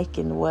I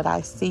liken what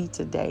I see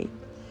today.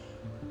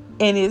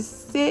 And it's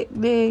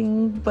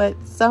sickening, but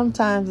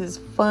sometimes it's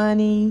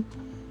funny.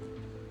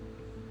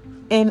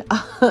 And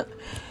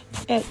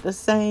at the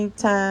same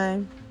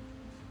time,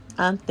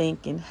 I'm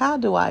thinking, how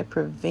do I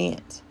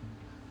prevent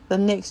the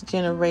next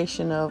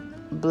generation of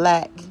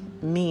black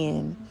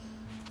men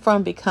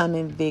from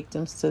becoming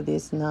victims to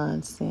this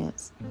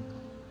nonsense?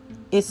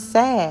 It's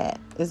sad,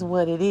 is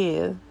what it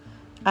is.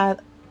 I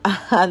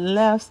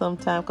laugh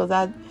sometimes because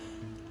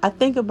I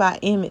think about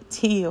Emmett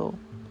Till.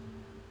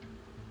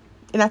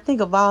 And I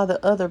think of all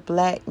the other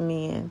black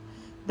men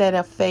that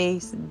have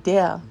faced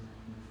death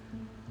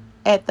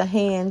at the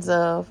hands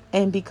of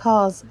and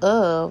because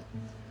of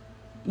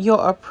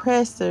your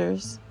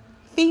oppressors,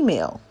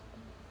 female.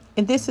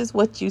 And this is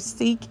what you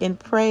seek and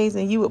praise.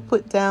 And you would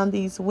put down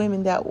these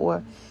women that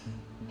were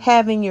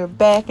having your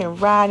back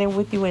and riding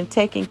with you and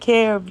taking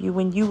care of you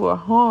when you were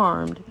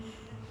harmed.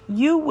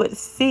 You would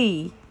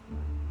see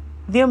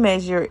them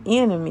as your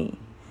enemy.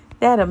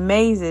 That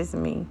amazes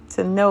me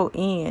to no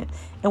end.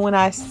 And when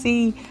I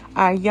see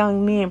our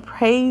young men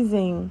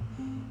praising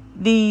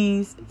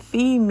these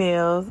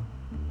females,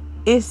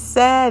 it's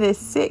sad, it's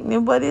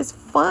sickening, but it's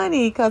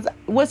funny, because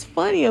what's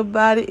funny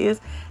about it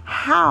is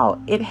how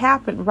it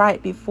happened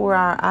right before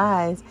our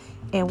eyes,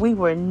 and we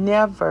were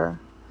never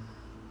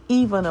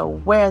even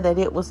aware that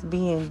it was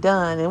being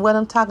done. And what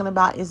I'm talking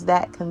about is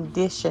that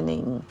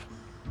conditioning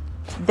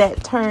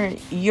that turned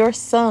your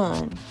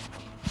son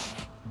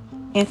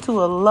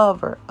into a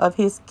lover of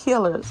his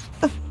killers.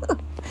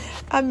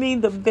 I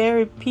mean, the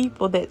very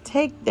people that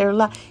take their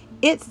life.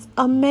 It's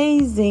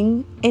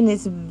amazing, and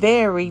it's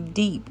very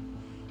deep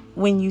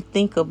when you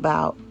think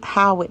about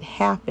how it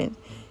happened.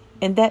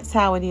 And that's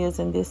how it is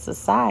in this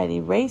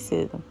society.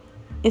 Racism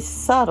is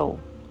subtle,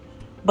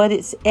 but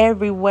it's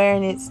everywhere,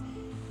 and it's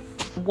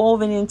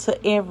woven into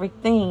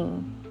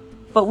everything.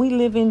 But we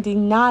live in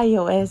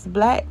denial as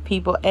black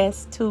people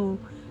as to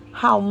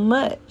how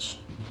much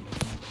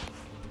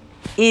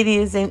it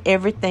is in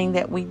everything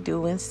that we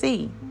do and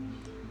see.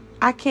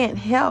 I can't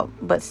help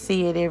but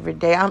see it every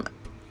day.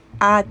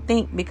 I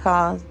think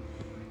because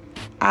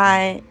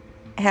I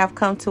have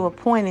come to a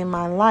point in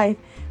my life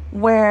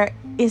where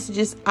it's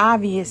just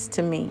obvious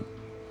to me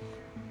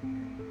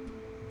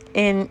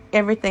in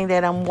everything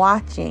that I'm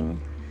watching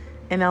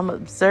and I'm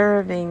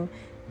observing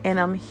and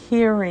I'm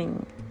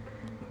hearing,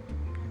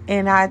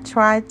 and I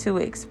try to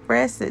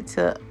express it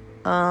to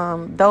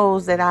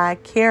those that I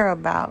care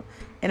about,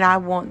 and I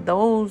want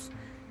those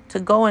to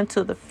go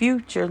into the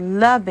future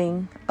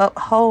loving,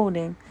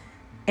 upholding,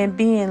 and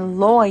being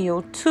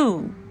loyal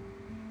to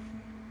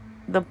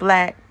the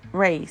black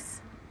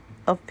race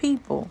of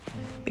people.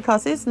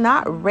 Because it's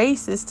not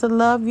racist to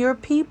love your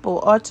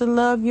people or to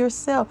love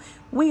yourself.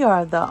 We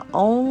are the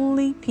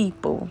only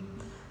people,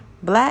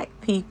 black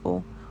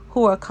people,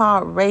 who are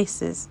called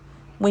racist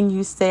when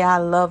you say I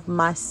love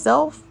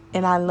myself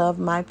and I love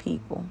my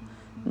people.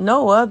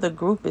 No other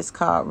group is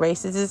called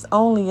racist. It's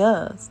only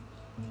us.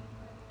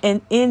 And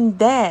in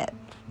that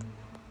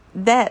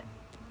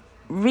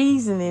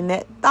reasoning,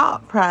 that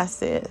thought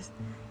process,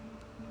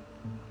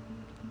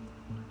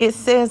 it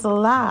says a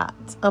lot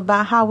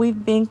about how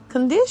we've been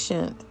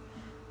conditioned,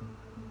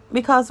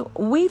 because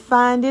we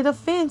find it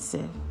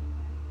offensive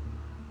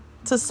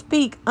to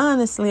speak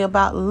honestly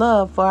about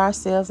love for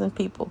ourselves and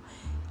people,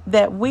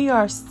 that we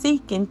are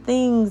seeking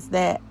things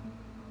that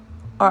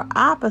are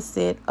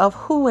opposite of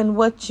who and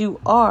what you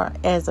are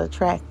as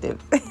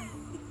attractive.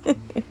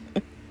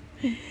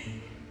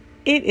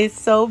 It is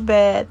so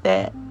bad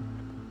that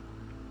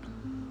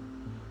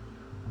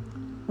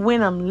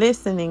when I'm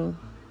listening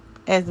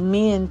as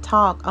men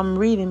talk, I'm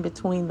reading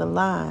between the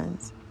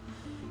lines.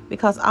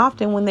 Because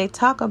often when they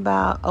talk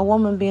about a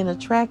woman being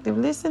attractive,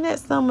 listen at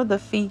some of the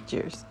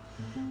features.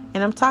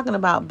 And I'm talking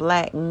about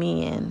black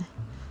men.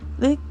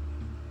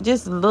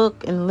 Just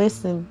look and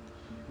listen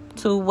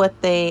to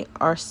what they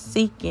are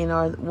seeking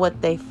or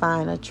what they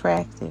find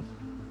attractive.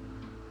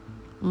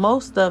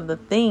 Most of the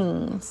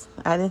things,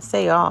 I didn't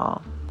say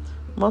all,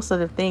 most of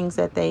the things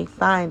that they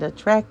find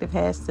attractive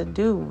has to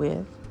do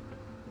with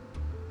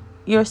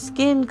your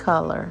skin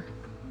color.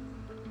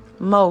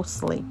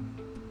 Mostly.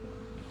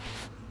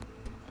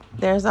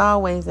 There's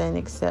always an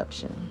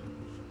exception,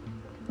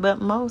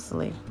 but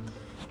mostly.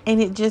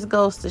 And it just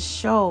goes to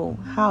show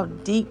how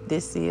deep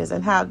this is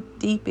and how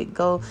deep it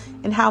goes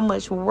and how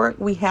much work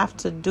we have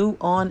to do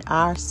on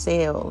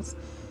ourselves.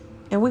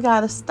 And we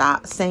got to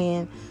stop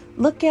saying,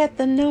 look at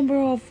the number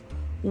of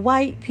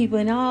white people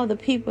and all the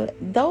people.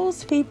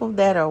 Those people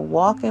that are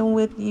walking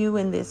with you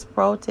in this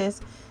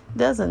protest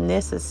doesn't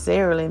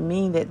necessarily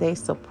mean that they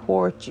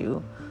support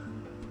you.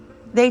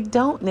 They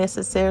don't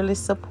necessarily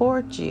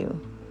support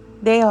you.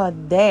 They are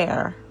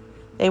there.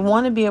 They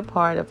want to be a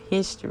part of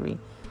history.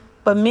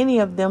 But many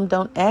of them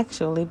don't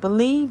actually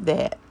believe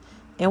that.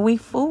 And we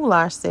fool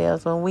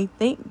ourselves when we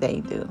think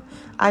they do.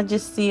 I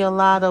just see a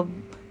lot of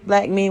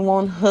black men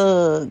want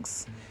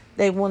hugs.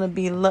 They want to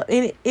be loved.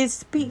 It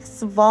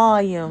speaks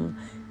volume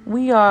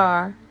We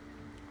are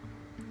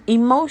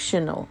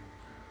emotional.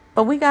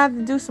 But we got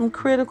to do some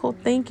critical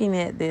thinking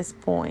at this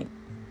point.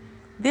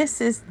 This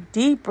is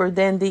deeper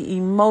than the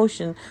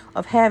emotion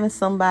of having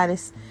somebody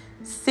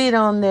sit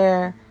on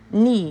their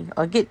knee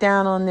or get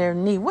down on their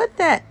knee. What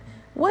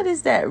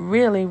is that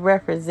really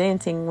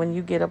representing when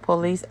you get a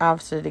police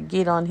officer to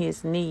get on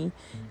his knee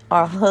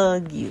or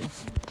hug you?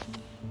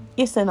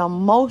 It's an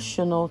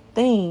emotional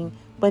thing,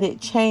 but it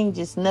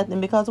changes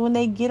nothing, because when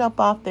they get up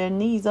off their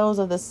knees, those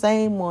are the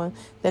same ones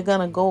that are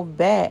going to go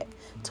back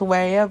to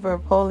wherever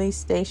police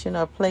station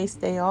or place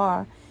they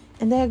are,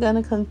 and they're going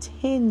to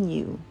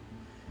continue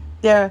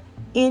their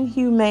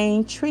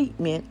inhumane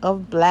treatment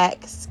of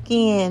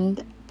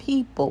black-skinned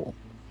people.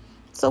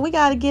 So we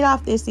got to get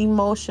off this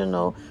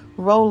emotional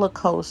roller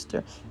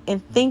coaster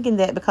and thinking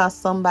that because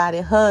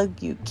somebody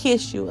hug you,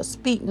 kiss you, or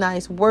speak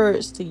nice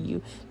words to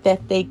you,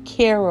 that they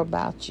care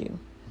about you.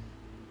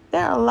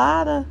 There are a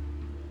lot of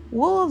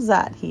wolves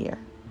out here.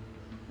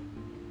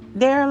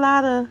 There are a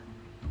lot of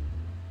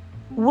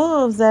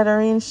wolves that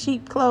are in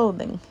sheep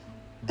clothing.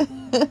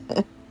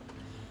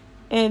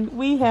 And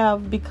we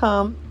have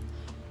become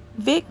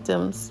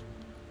victims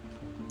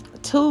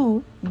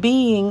to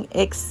being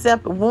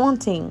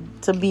wanting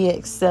to be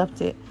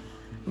accepted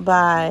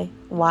by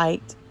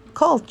white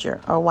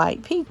culture or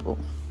white people.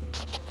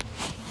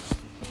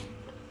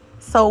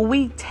 So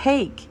we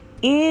take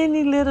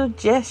any little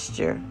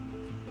gesture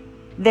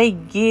they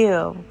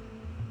give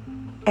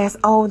as,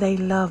 oh, they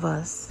love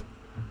us.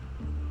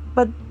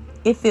 But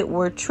if it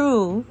were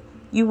true,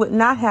 you would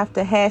not have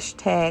to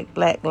hashtag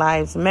Black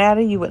Lives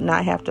Matter. You would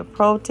not have to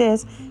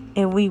protest,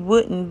 and we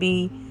wouldn't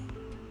be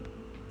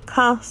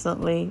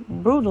constantly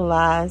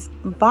brutalized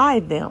by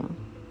them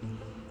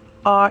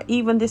or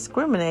even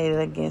discriminated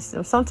against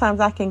them. Sometimes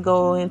I can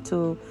go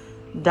into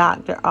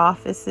doctor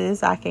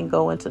offices, I can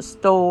go into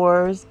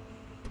stores,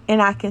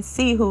 and I can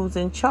see who's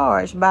in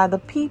charge by the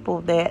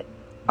people that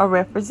are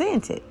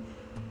represented.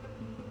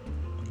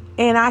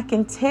 And I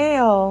can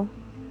tell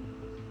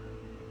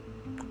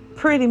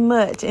pretty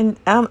much, and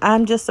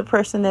I'm just a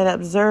person that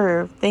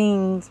observes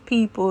things,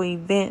 people,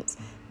 events.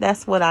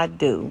 That's what I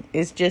do.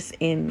 It's just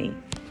in me.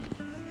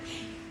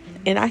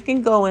 And I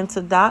can go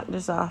into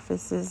doctor's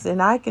offices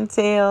and I can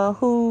tell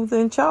who's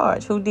in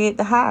charge, who did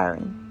the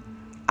hiring.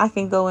 I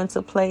can go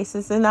into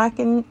places and I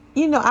can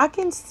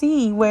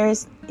see where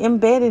it's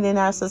embedded in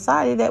our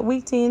society that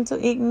we tend to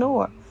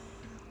ignore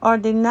or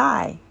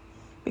deny.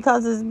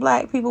 Because as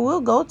black people, we'll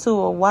go to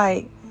a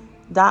white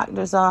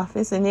doctor's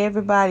office and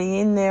everybody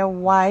in there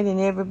white and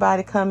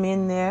everybody come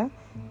in there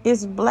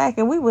is black,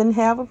 and we wouldn't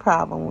have a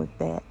problem with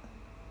that.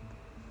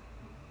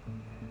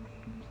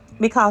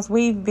 Because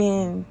we've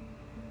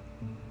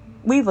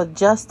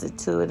adjusted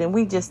to it and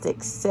we just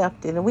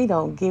accept it and we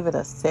don't give it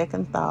a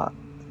second thought.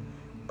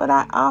 But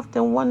I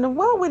often wonder,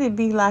 what would it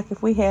be like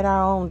if we had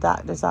our own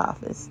doctor's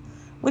office?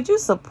 Would you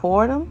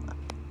support them?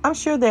 I'm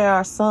sure there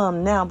are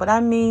some now, but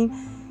I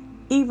mean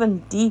even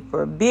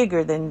deeper,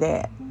 bigger than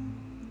that.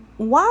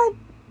 Why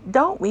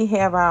don't we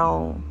have our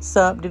own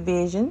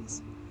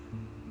subdivisions?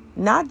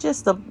 Not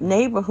just the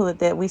neighborhood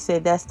that we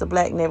said that's the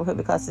black neighborhood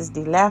because it's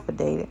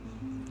dilapidated,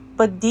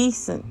 but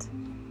decent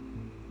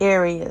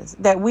areas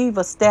that we've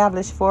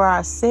established for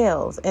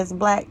ourselves as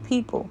black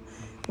people.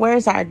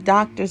 Where's our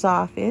doctor's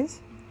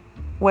office?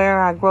 Where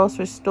are our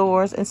grocery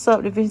stores and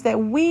subdivisions that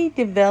we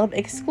develop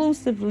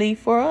exclusively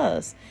for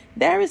us?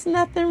 There is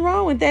nothing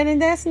wrong with that,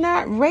 and that's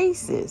not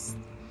racist.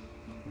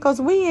 Because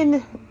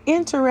we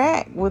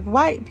interact with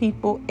white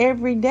people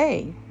every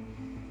day.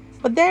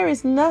 But there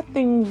is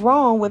nothing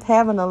wrong with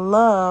having a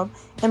love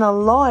and a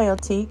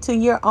loyalty to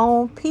your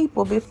own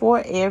people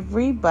before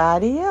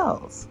everybody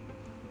else.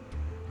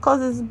 Because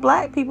as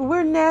black people,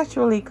 we're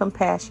naturally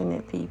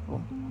compassionate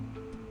people.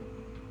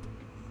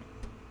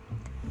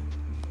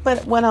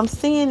 But what I'm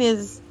seeing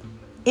is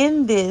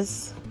in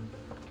this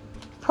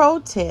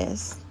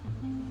protest,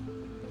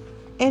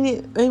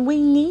 and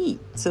we need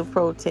to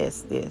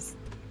protest this,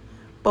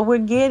 but we're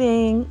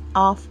getting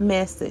off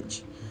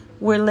message.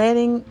 We're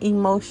letting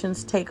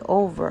emotions take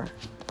over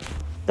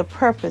the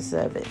purpose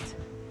of it.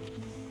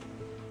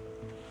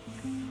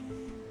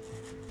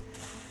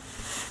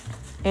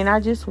 And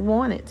I just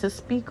wanted to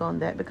speak on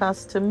that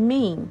because to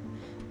me,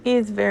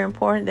 it's very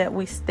important that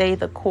we stay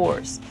the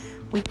course.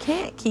 We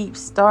can't keep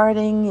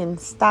starting and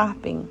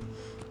stopping.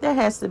 There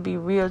has to be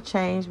real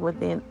change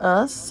within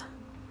us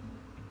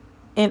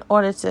in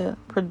order to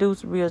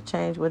produce real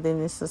change within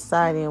this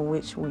society in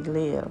which we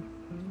live.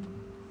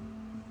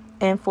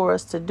 And for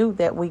us to do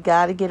that, we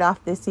got to get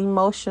off this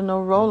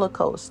emotional roller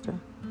coaster.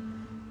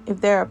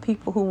 If there are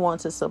people who want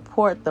to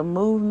support the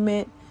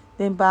movement,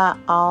 then by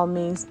all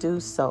means do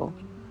so.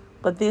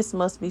 But this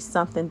must be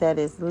something that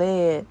is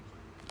led,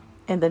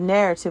 and the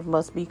narrative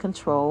must be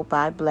controlled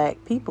by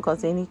black people,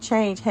 because any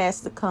change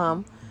has to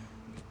come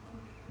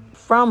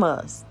from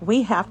us.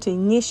 We have to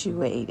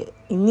initiate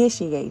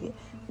it.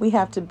 We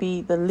have to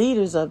be the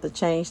leaders of the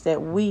change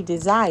that we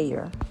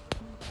desire.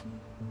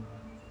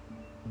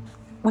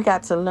 We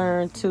got to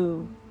learn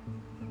to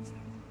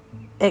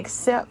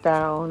accept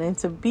our own and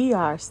to be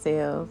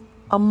ourselves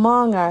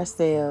among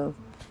ourselves.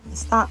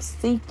 Stop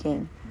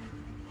seeking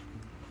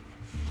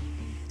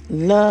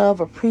love,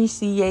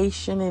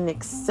 appreciation, and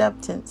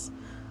acceptance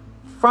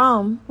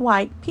from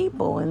white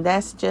people. And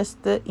that's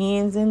just the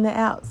ins and the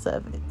outs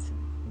of it.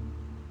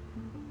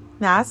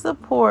 Now, I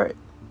support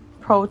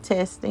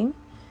protesting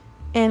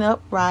and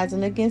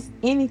uprising against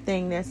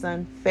anything that's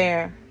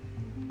unfair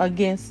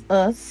against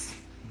us,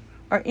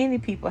 or any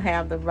people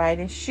have the right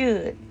and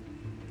should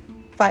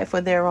fight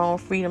for their own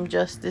freedom,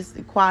 justice,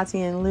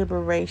 equality, and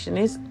liberation.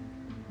 It's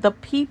the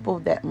people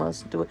that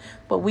must do it.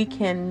 But we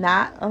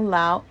cannot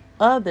allow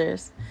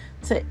others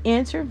to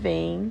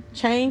intervene,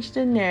 change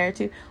the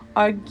narrative,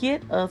 or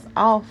get us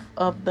off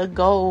of the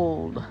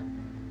goal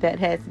that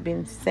has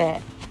been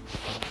set.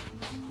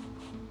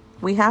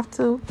 We have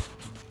to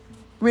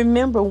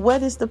remember,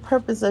 what is the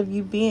purpose of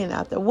you being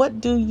out there?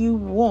 What do you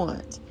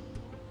want?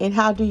 And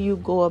how do you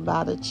go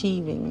about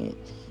achieving it?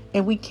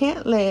 And we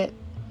can't let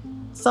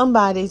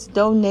somebody's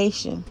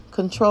donation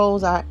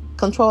control our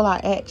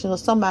action, or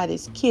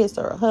somebody's kiss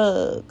or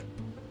hug.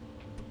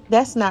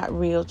 That's not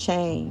real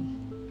change.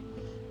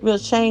 Real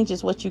change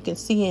is what you can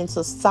see in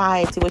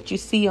society, what you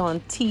see on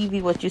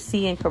TV, what you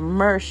see in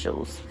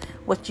commercials,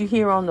 what you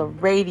hear on the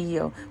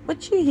radio,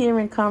 what you hear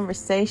in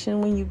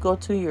conversation when you go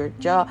to your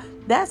job.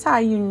 That's how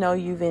you know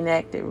you've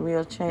enacted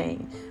real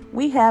change.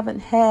 We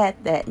haven't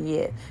had that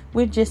yet.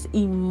 We're just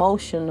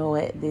emotional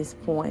at this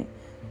point.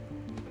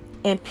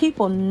 And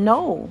people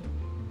know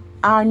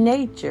our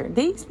nature.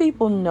 These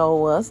people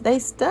know us. They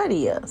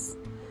study us.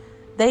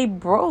 They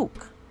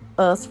broke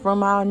us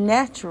from our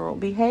natural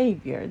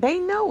behavior. They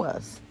know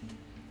us.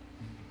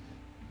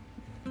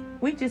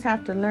 We just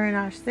have to learn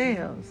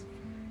ourselves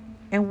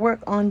and work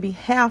on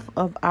behalf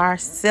of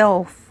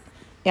ourself,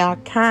 our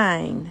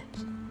kind.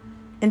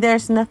 And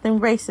there's nothing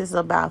racist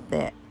about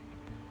that.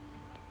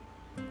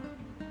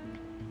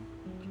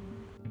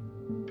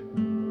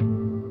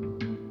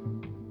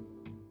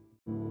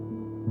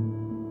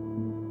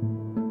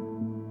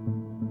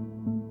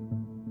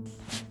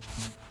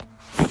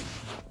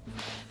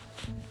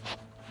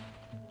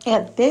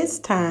 At this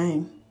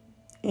time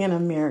in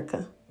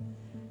America,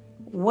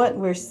 what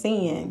we're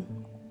seeing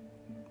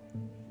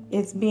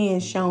is being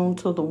shown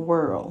to the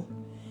world.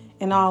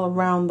 And all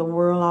around the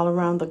world, all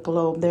around the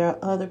globe, there are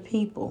other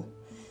people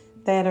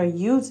that are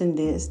using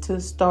this to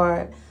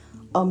start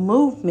a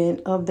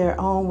movement of their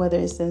own, whether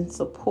it's in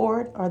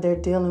support or they're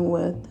dealing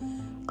with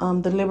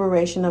the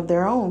liberation of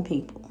their own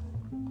people.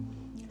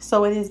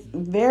 So it is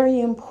very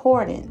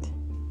important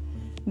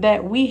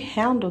that we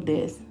handle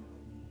this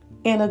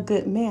in a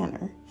good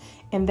manner.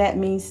 And that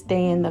means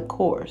staying the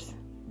course.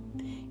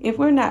 If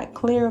we're not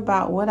clear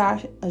about what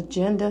our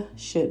agenda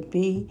should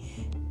be,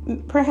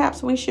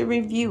 perhaps we should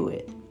review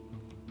it.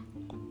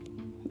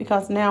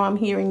 Because now I'm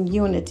hearing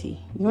unity.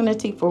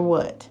 Unity for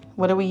what?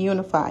 What are we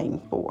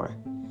unifying for?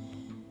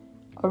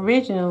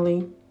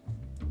 Originally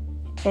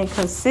and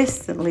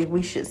consistently,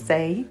 we should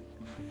say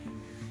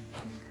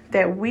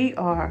that we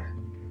are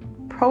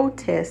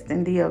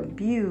protesting the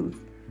abuse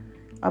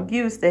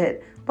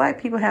that Black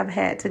people have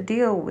had to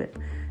deal with,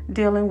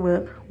 dealing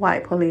with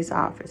white police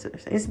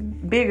officers. It's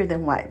bigger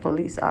than white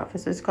police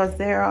officers, because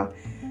there are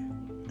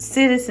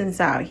citizens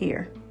out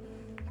here,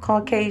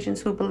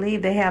 Caucasians, who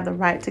believe they have the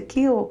right to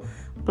kill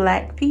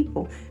Black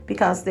people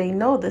because they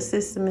know the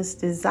system is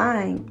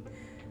designed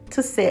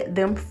to set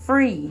them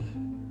free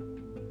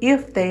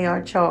if they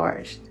are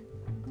charged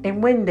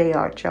and when they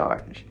are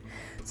charged.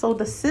 So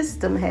the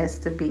system has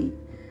to be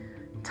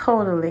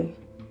totally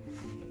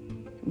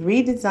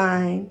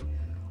redesigned,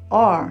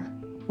 or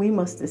we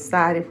must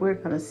decide if we're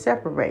going to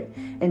separate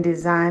and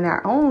design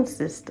our own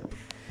system,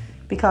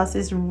 because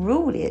it's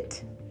rooted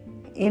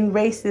in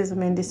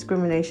racism and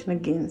discrimination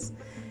against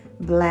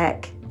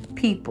Black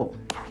people.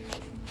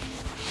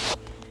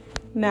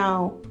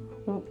 Now,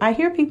 I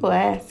hear people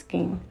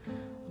asking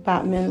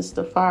about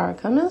Minister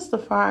Farrakhan. Minister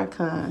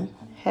Farrakhan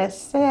has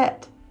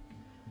set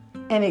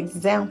an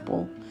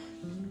example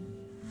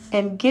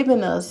and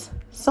given us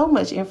so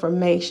much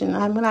information.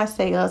 And when I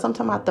say us, I'm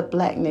talking about the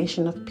Black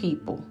nation of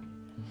people.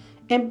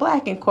 And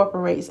Black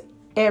incorporates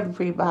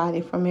everybody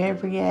from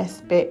every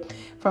aspect,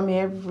 from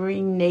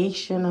every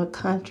nation or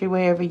country,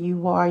 wherever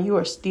you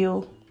are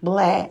still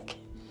Black.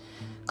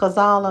 Because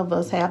all of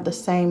us have the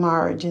same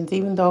origins,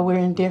 even though we're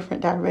in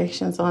different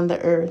directions on the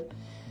earth.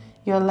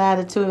 Your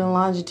latitude and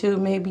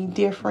longitude may be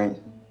different,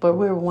 but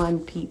we're one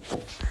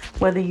people,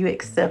 whether you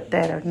accept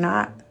that or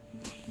not.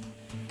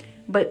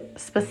 But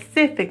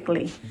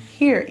specifically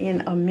here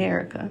in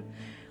America,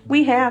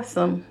 we have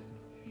some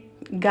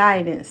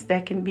guidance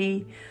that can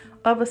be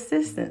of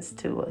assistance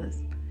to us.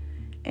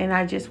 And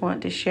I just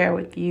want to share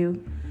with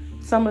you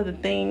some of the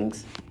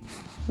things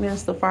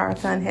Minister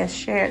Farrakhan has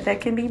shared that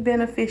can be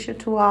beneficial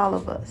to all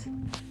of us.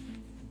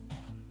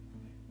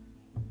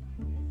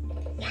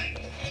 White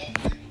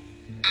folk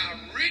are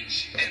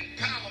rich and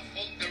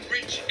powerful, the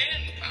rich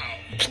and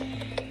powerful.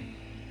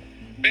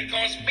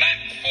 Because Black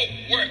folk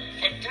worked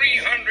for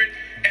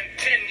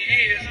 310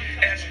 years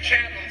as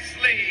chattel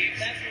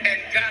slaves and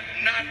got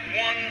not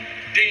one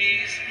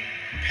day's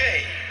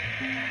pay.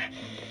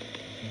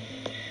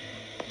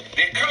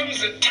 There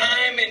comes a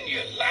time in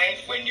your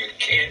life when you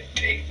can't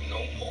take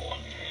no more.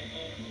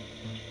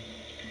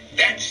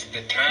 That's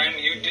the time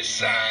you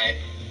decide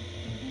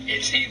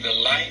it's either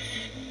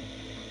life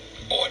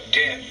or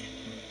death,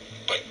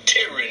 but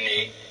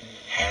tyranny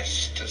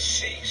has to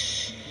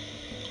cease.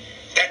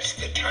 That's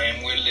the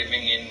time we're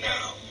living in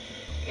now.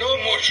 No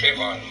more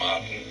Trayvon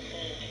Martin.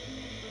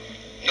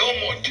 No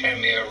more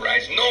Tamir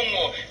Rice. No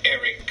more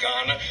Eric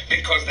Garner,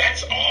 because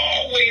that's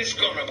always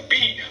going to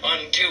be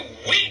until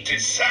we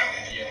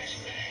decide. Yes.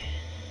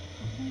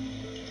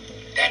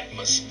 That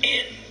must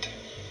end.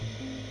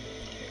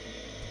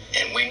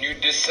 And when you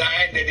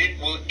decide that it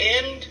will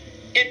end,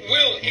 it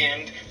will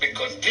end,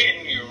 because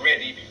then you're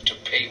ready to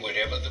pay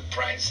whatever the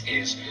price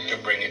is to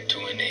bring it to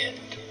an end.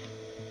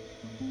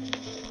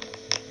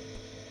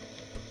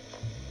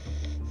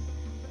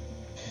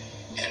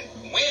 And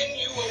when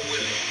you are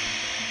willing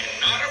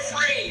and not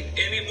afraid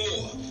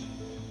anymore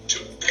to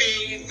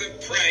pay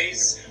the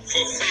price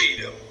for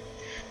freedom,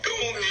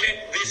 don't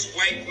let this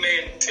white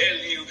man tell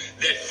you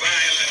that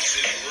violence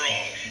is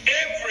wrong.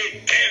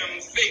 Every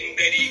damn thing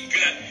that he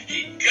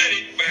got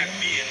it by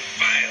being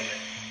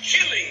violent,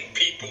 killing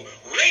people,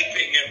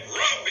 raping and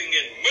robbing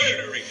and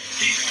murdering.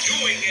 He's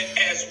doing it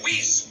as we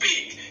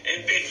speak,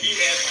 and then he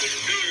has the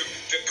nerve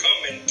to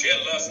come and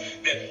tell us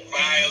that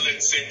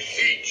violence and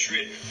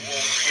hatred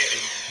won't get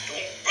it.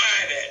 Don't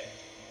buy that.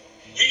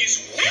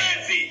 He's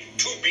worthy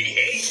to be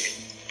hated.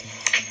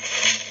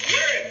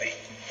 Worthy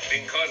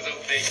because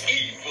of the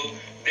evil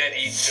that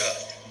he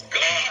does.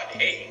 God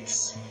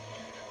hates.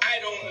 I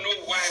don't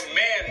know why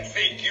man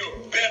think you're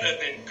better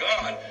than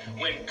God,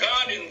 when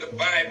God in the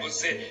Bible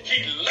said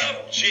he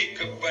loved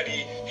Jacob, but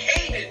he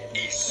hated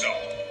Esau.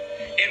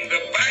 In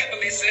the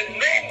Bible, he said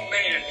no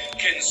man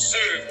can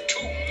serve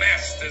two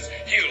masters.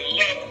 He'll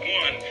love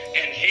one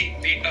and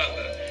hate the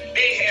other.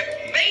 They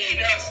have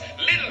made us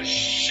little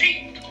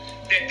sheep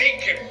that they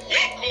can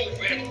walk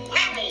over and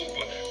run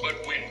over.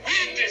 But when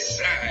we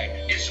decide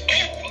it's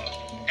over,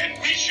 and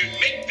we should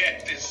make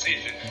that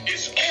decision,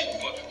 it's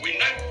over. We're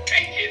not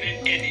taking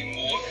it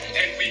anymore,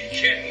 and we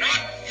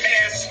cannot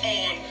pass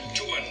on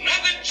to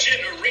another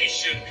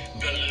generation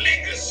the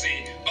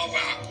legacy of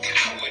our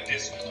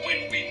cowardice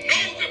when we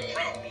know the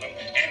problem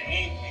and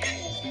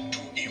won't move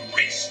to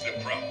erase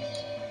the problem.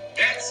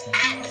 That's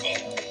our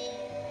fault.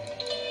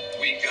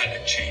 We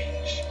gotta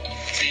change.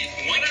 See,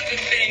 one of the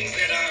things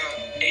that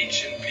our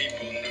ancient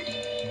people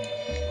knew,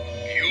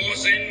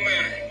 yours and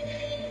mine,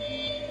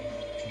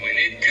 when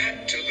it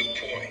got to the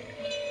point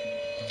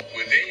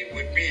where they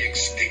would be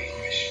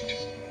extinguished,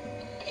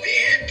 they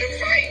had to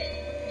fight.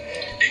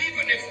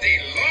 Even if they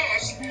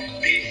lost,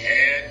 they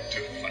had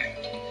to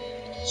fight.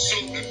 So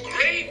the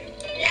great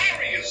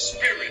warrior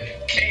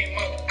spirit came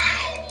up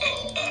out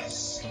of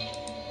us.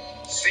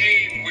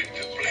 Same with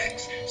the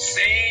blacks,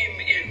 same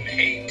in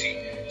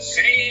Haiti,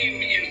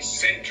 same in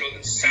Central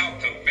and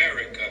South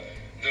America,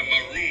 the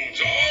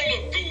Maroons. All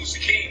of those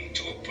came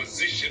to a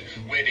position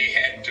where they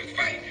had to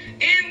fight.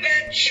 In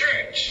that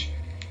church,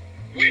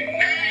 when 9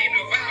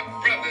 of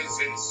our brothers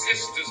and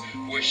sisters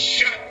were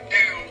shot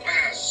down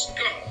by a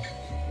skunk,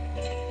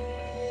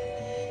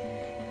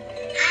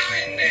 how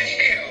in the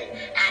hell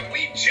are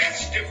we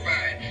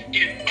justified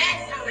in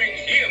offering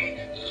him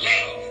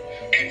love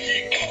and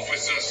he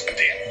offers us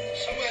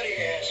death? Somebody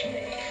asked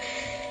me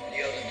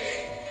the other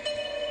day,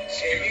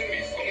 Excuse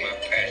me for my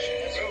passion.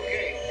 it's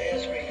okay, they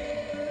asked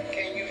me,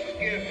 can you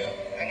forgive him?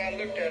 And I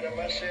looked at him,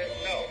 I said,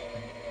 no,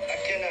 I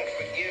cannot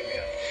forgive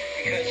him,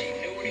 because he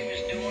knew what he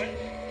was doing.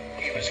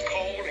 He was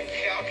cold and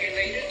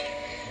calculated,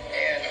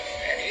 and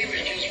he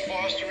was just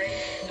fostering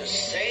the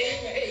same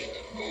hate.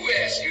 Who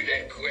asked you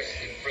that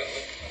question,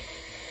 brother?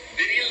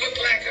 Did he look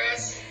like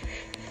us?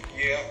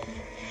 Yeah,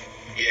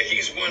 Yeah,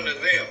 he's one of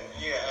them.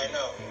 yeah, I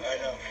know.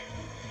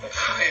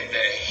 How in the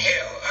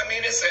hell? I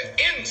mean, it's an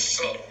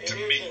insult It to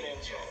is me an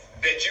insult.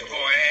 that you're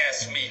going to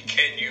ask me,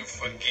 can you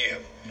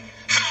forgive?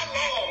 How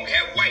long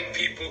have white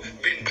people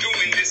been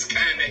doing this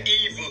kind of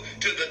evil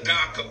to the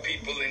darker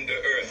people in the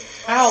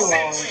earth? How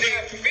long? Since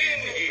they've been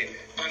here.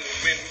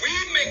 When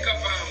we make up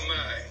our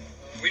mind,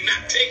 we're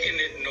not taking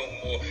it no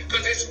more.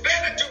 Because it's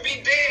better to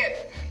be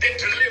dead than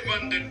to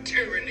live under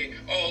tyranny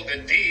all the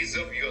days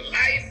of your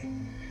life.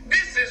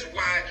 This is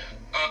why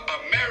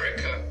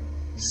America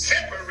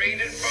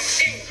separated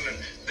from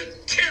England. The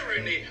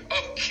tyranny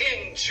of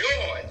King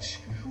George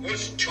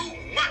was too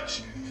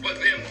much for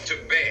them to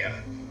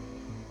bear.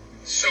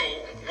 So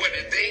what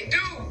did they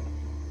do?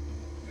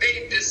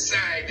 They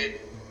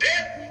decided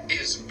death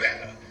is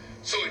better.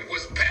 So it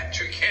was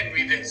Patrick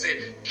Henry that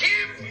said,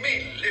 give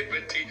me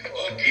liberty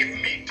or give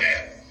me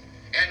death.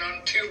 And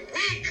until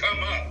we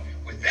come up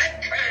with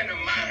that kind of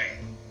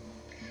mind,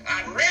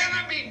 I'd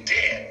rather be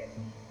dead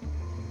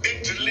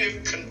than to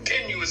live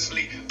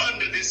continuously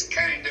under this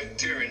kind of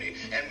tyranny.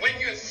 And when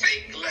you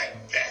think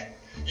like that,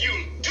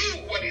 you'll do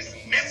what is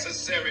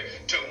necessary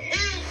to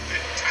move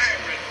the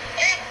tyrant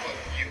off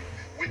of you.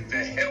 With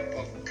the help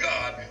of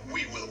God,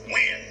 we will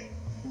win.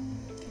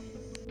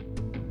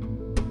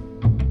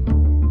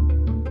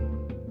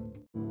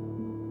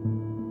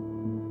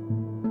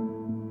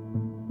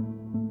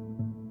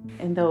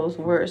 And those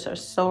words are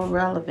so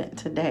relevant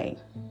today.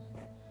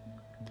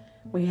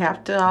 We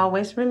have to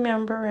always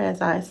remember,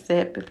 as I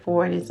said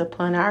before, it is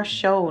upon our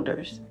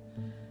shoulders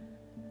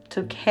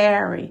to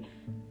carry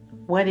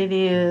what it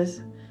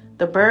is,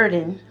 the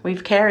burden.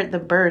 We've carried the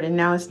burden.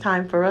 Now it's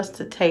time for us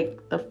to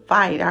take the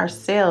fight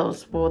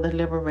ourselves for the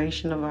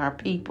liberation of our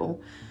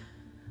people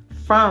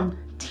from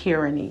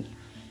tyranny.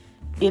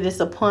 It is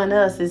upon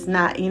us. It's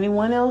not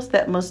anyone else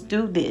that must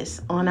do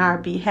this on our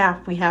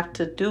behalf. We have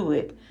to do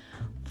it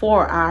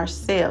for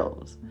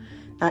ourselves.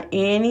 Now,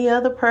 any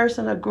other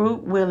person or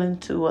group willing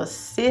to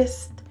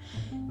assist,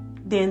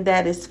 then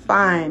that is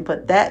fine.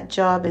 But that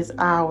job is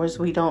ours.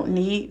 We don't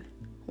need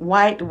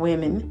white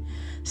women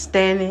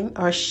standing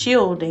or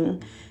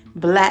shielding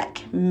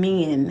black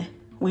men.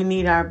 We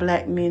need our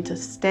black men to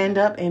stand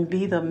up and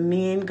be the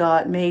men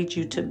God made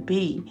you to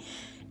be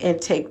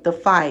and take the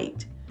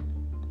fight,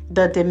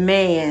 the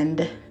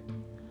demand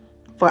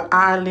for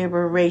our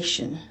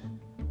liberation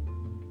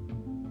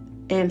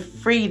and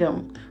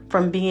freedom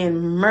from being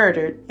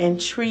murdered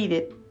and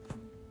treated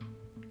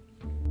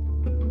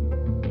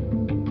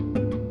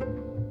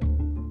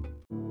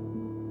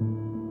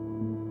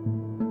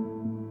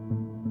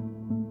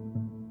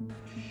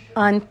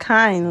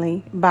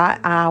unkindly by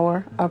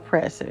our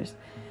oppressors.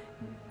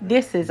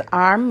 This is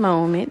our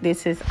moment.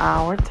 This is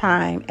our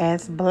time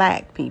as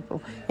black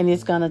people. And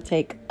it's going to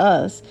take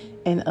us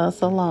and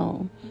us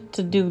alone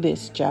to do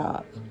this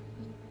job.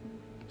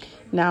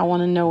 Now, I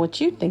want to know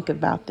what you think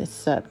about this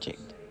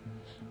subject.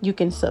 You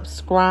can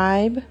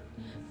subscribe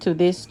to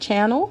this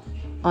channel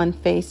on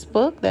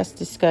Facebook. That's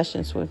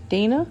Discussions with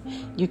Dina.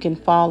 You can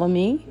follow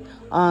me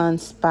on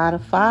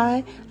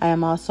Spotify. I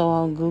am also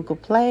on Google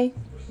Play.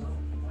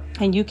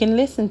 And you can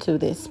listen to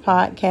this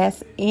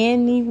podcast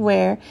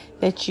anywhere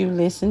that you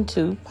listen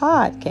to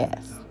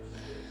podcasts.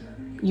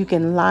 You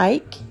can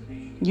like,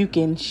 you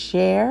can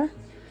share,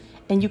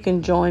 and you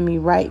can join me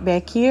right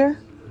back here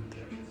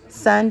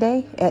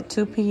Sunday at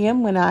 2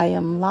 p.m. when I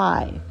am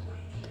live.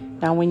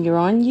 Now, when you're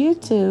on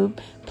YouTube,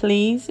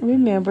 please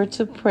remember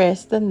to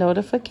press the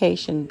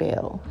notification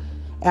bell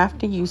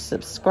after you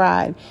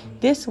subscribe.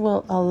 This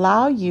will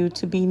allow you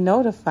to be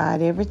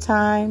notified every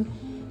time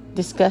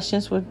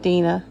Discussions with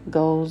Dina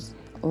goes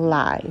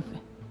live.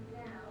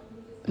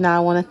 Now, I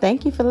want to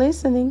thank you for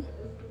listening,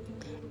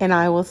 and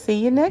I will see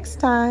you next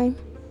time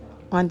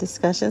on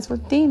Discussions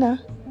with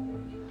Dina.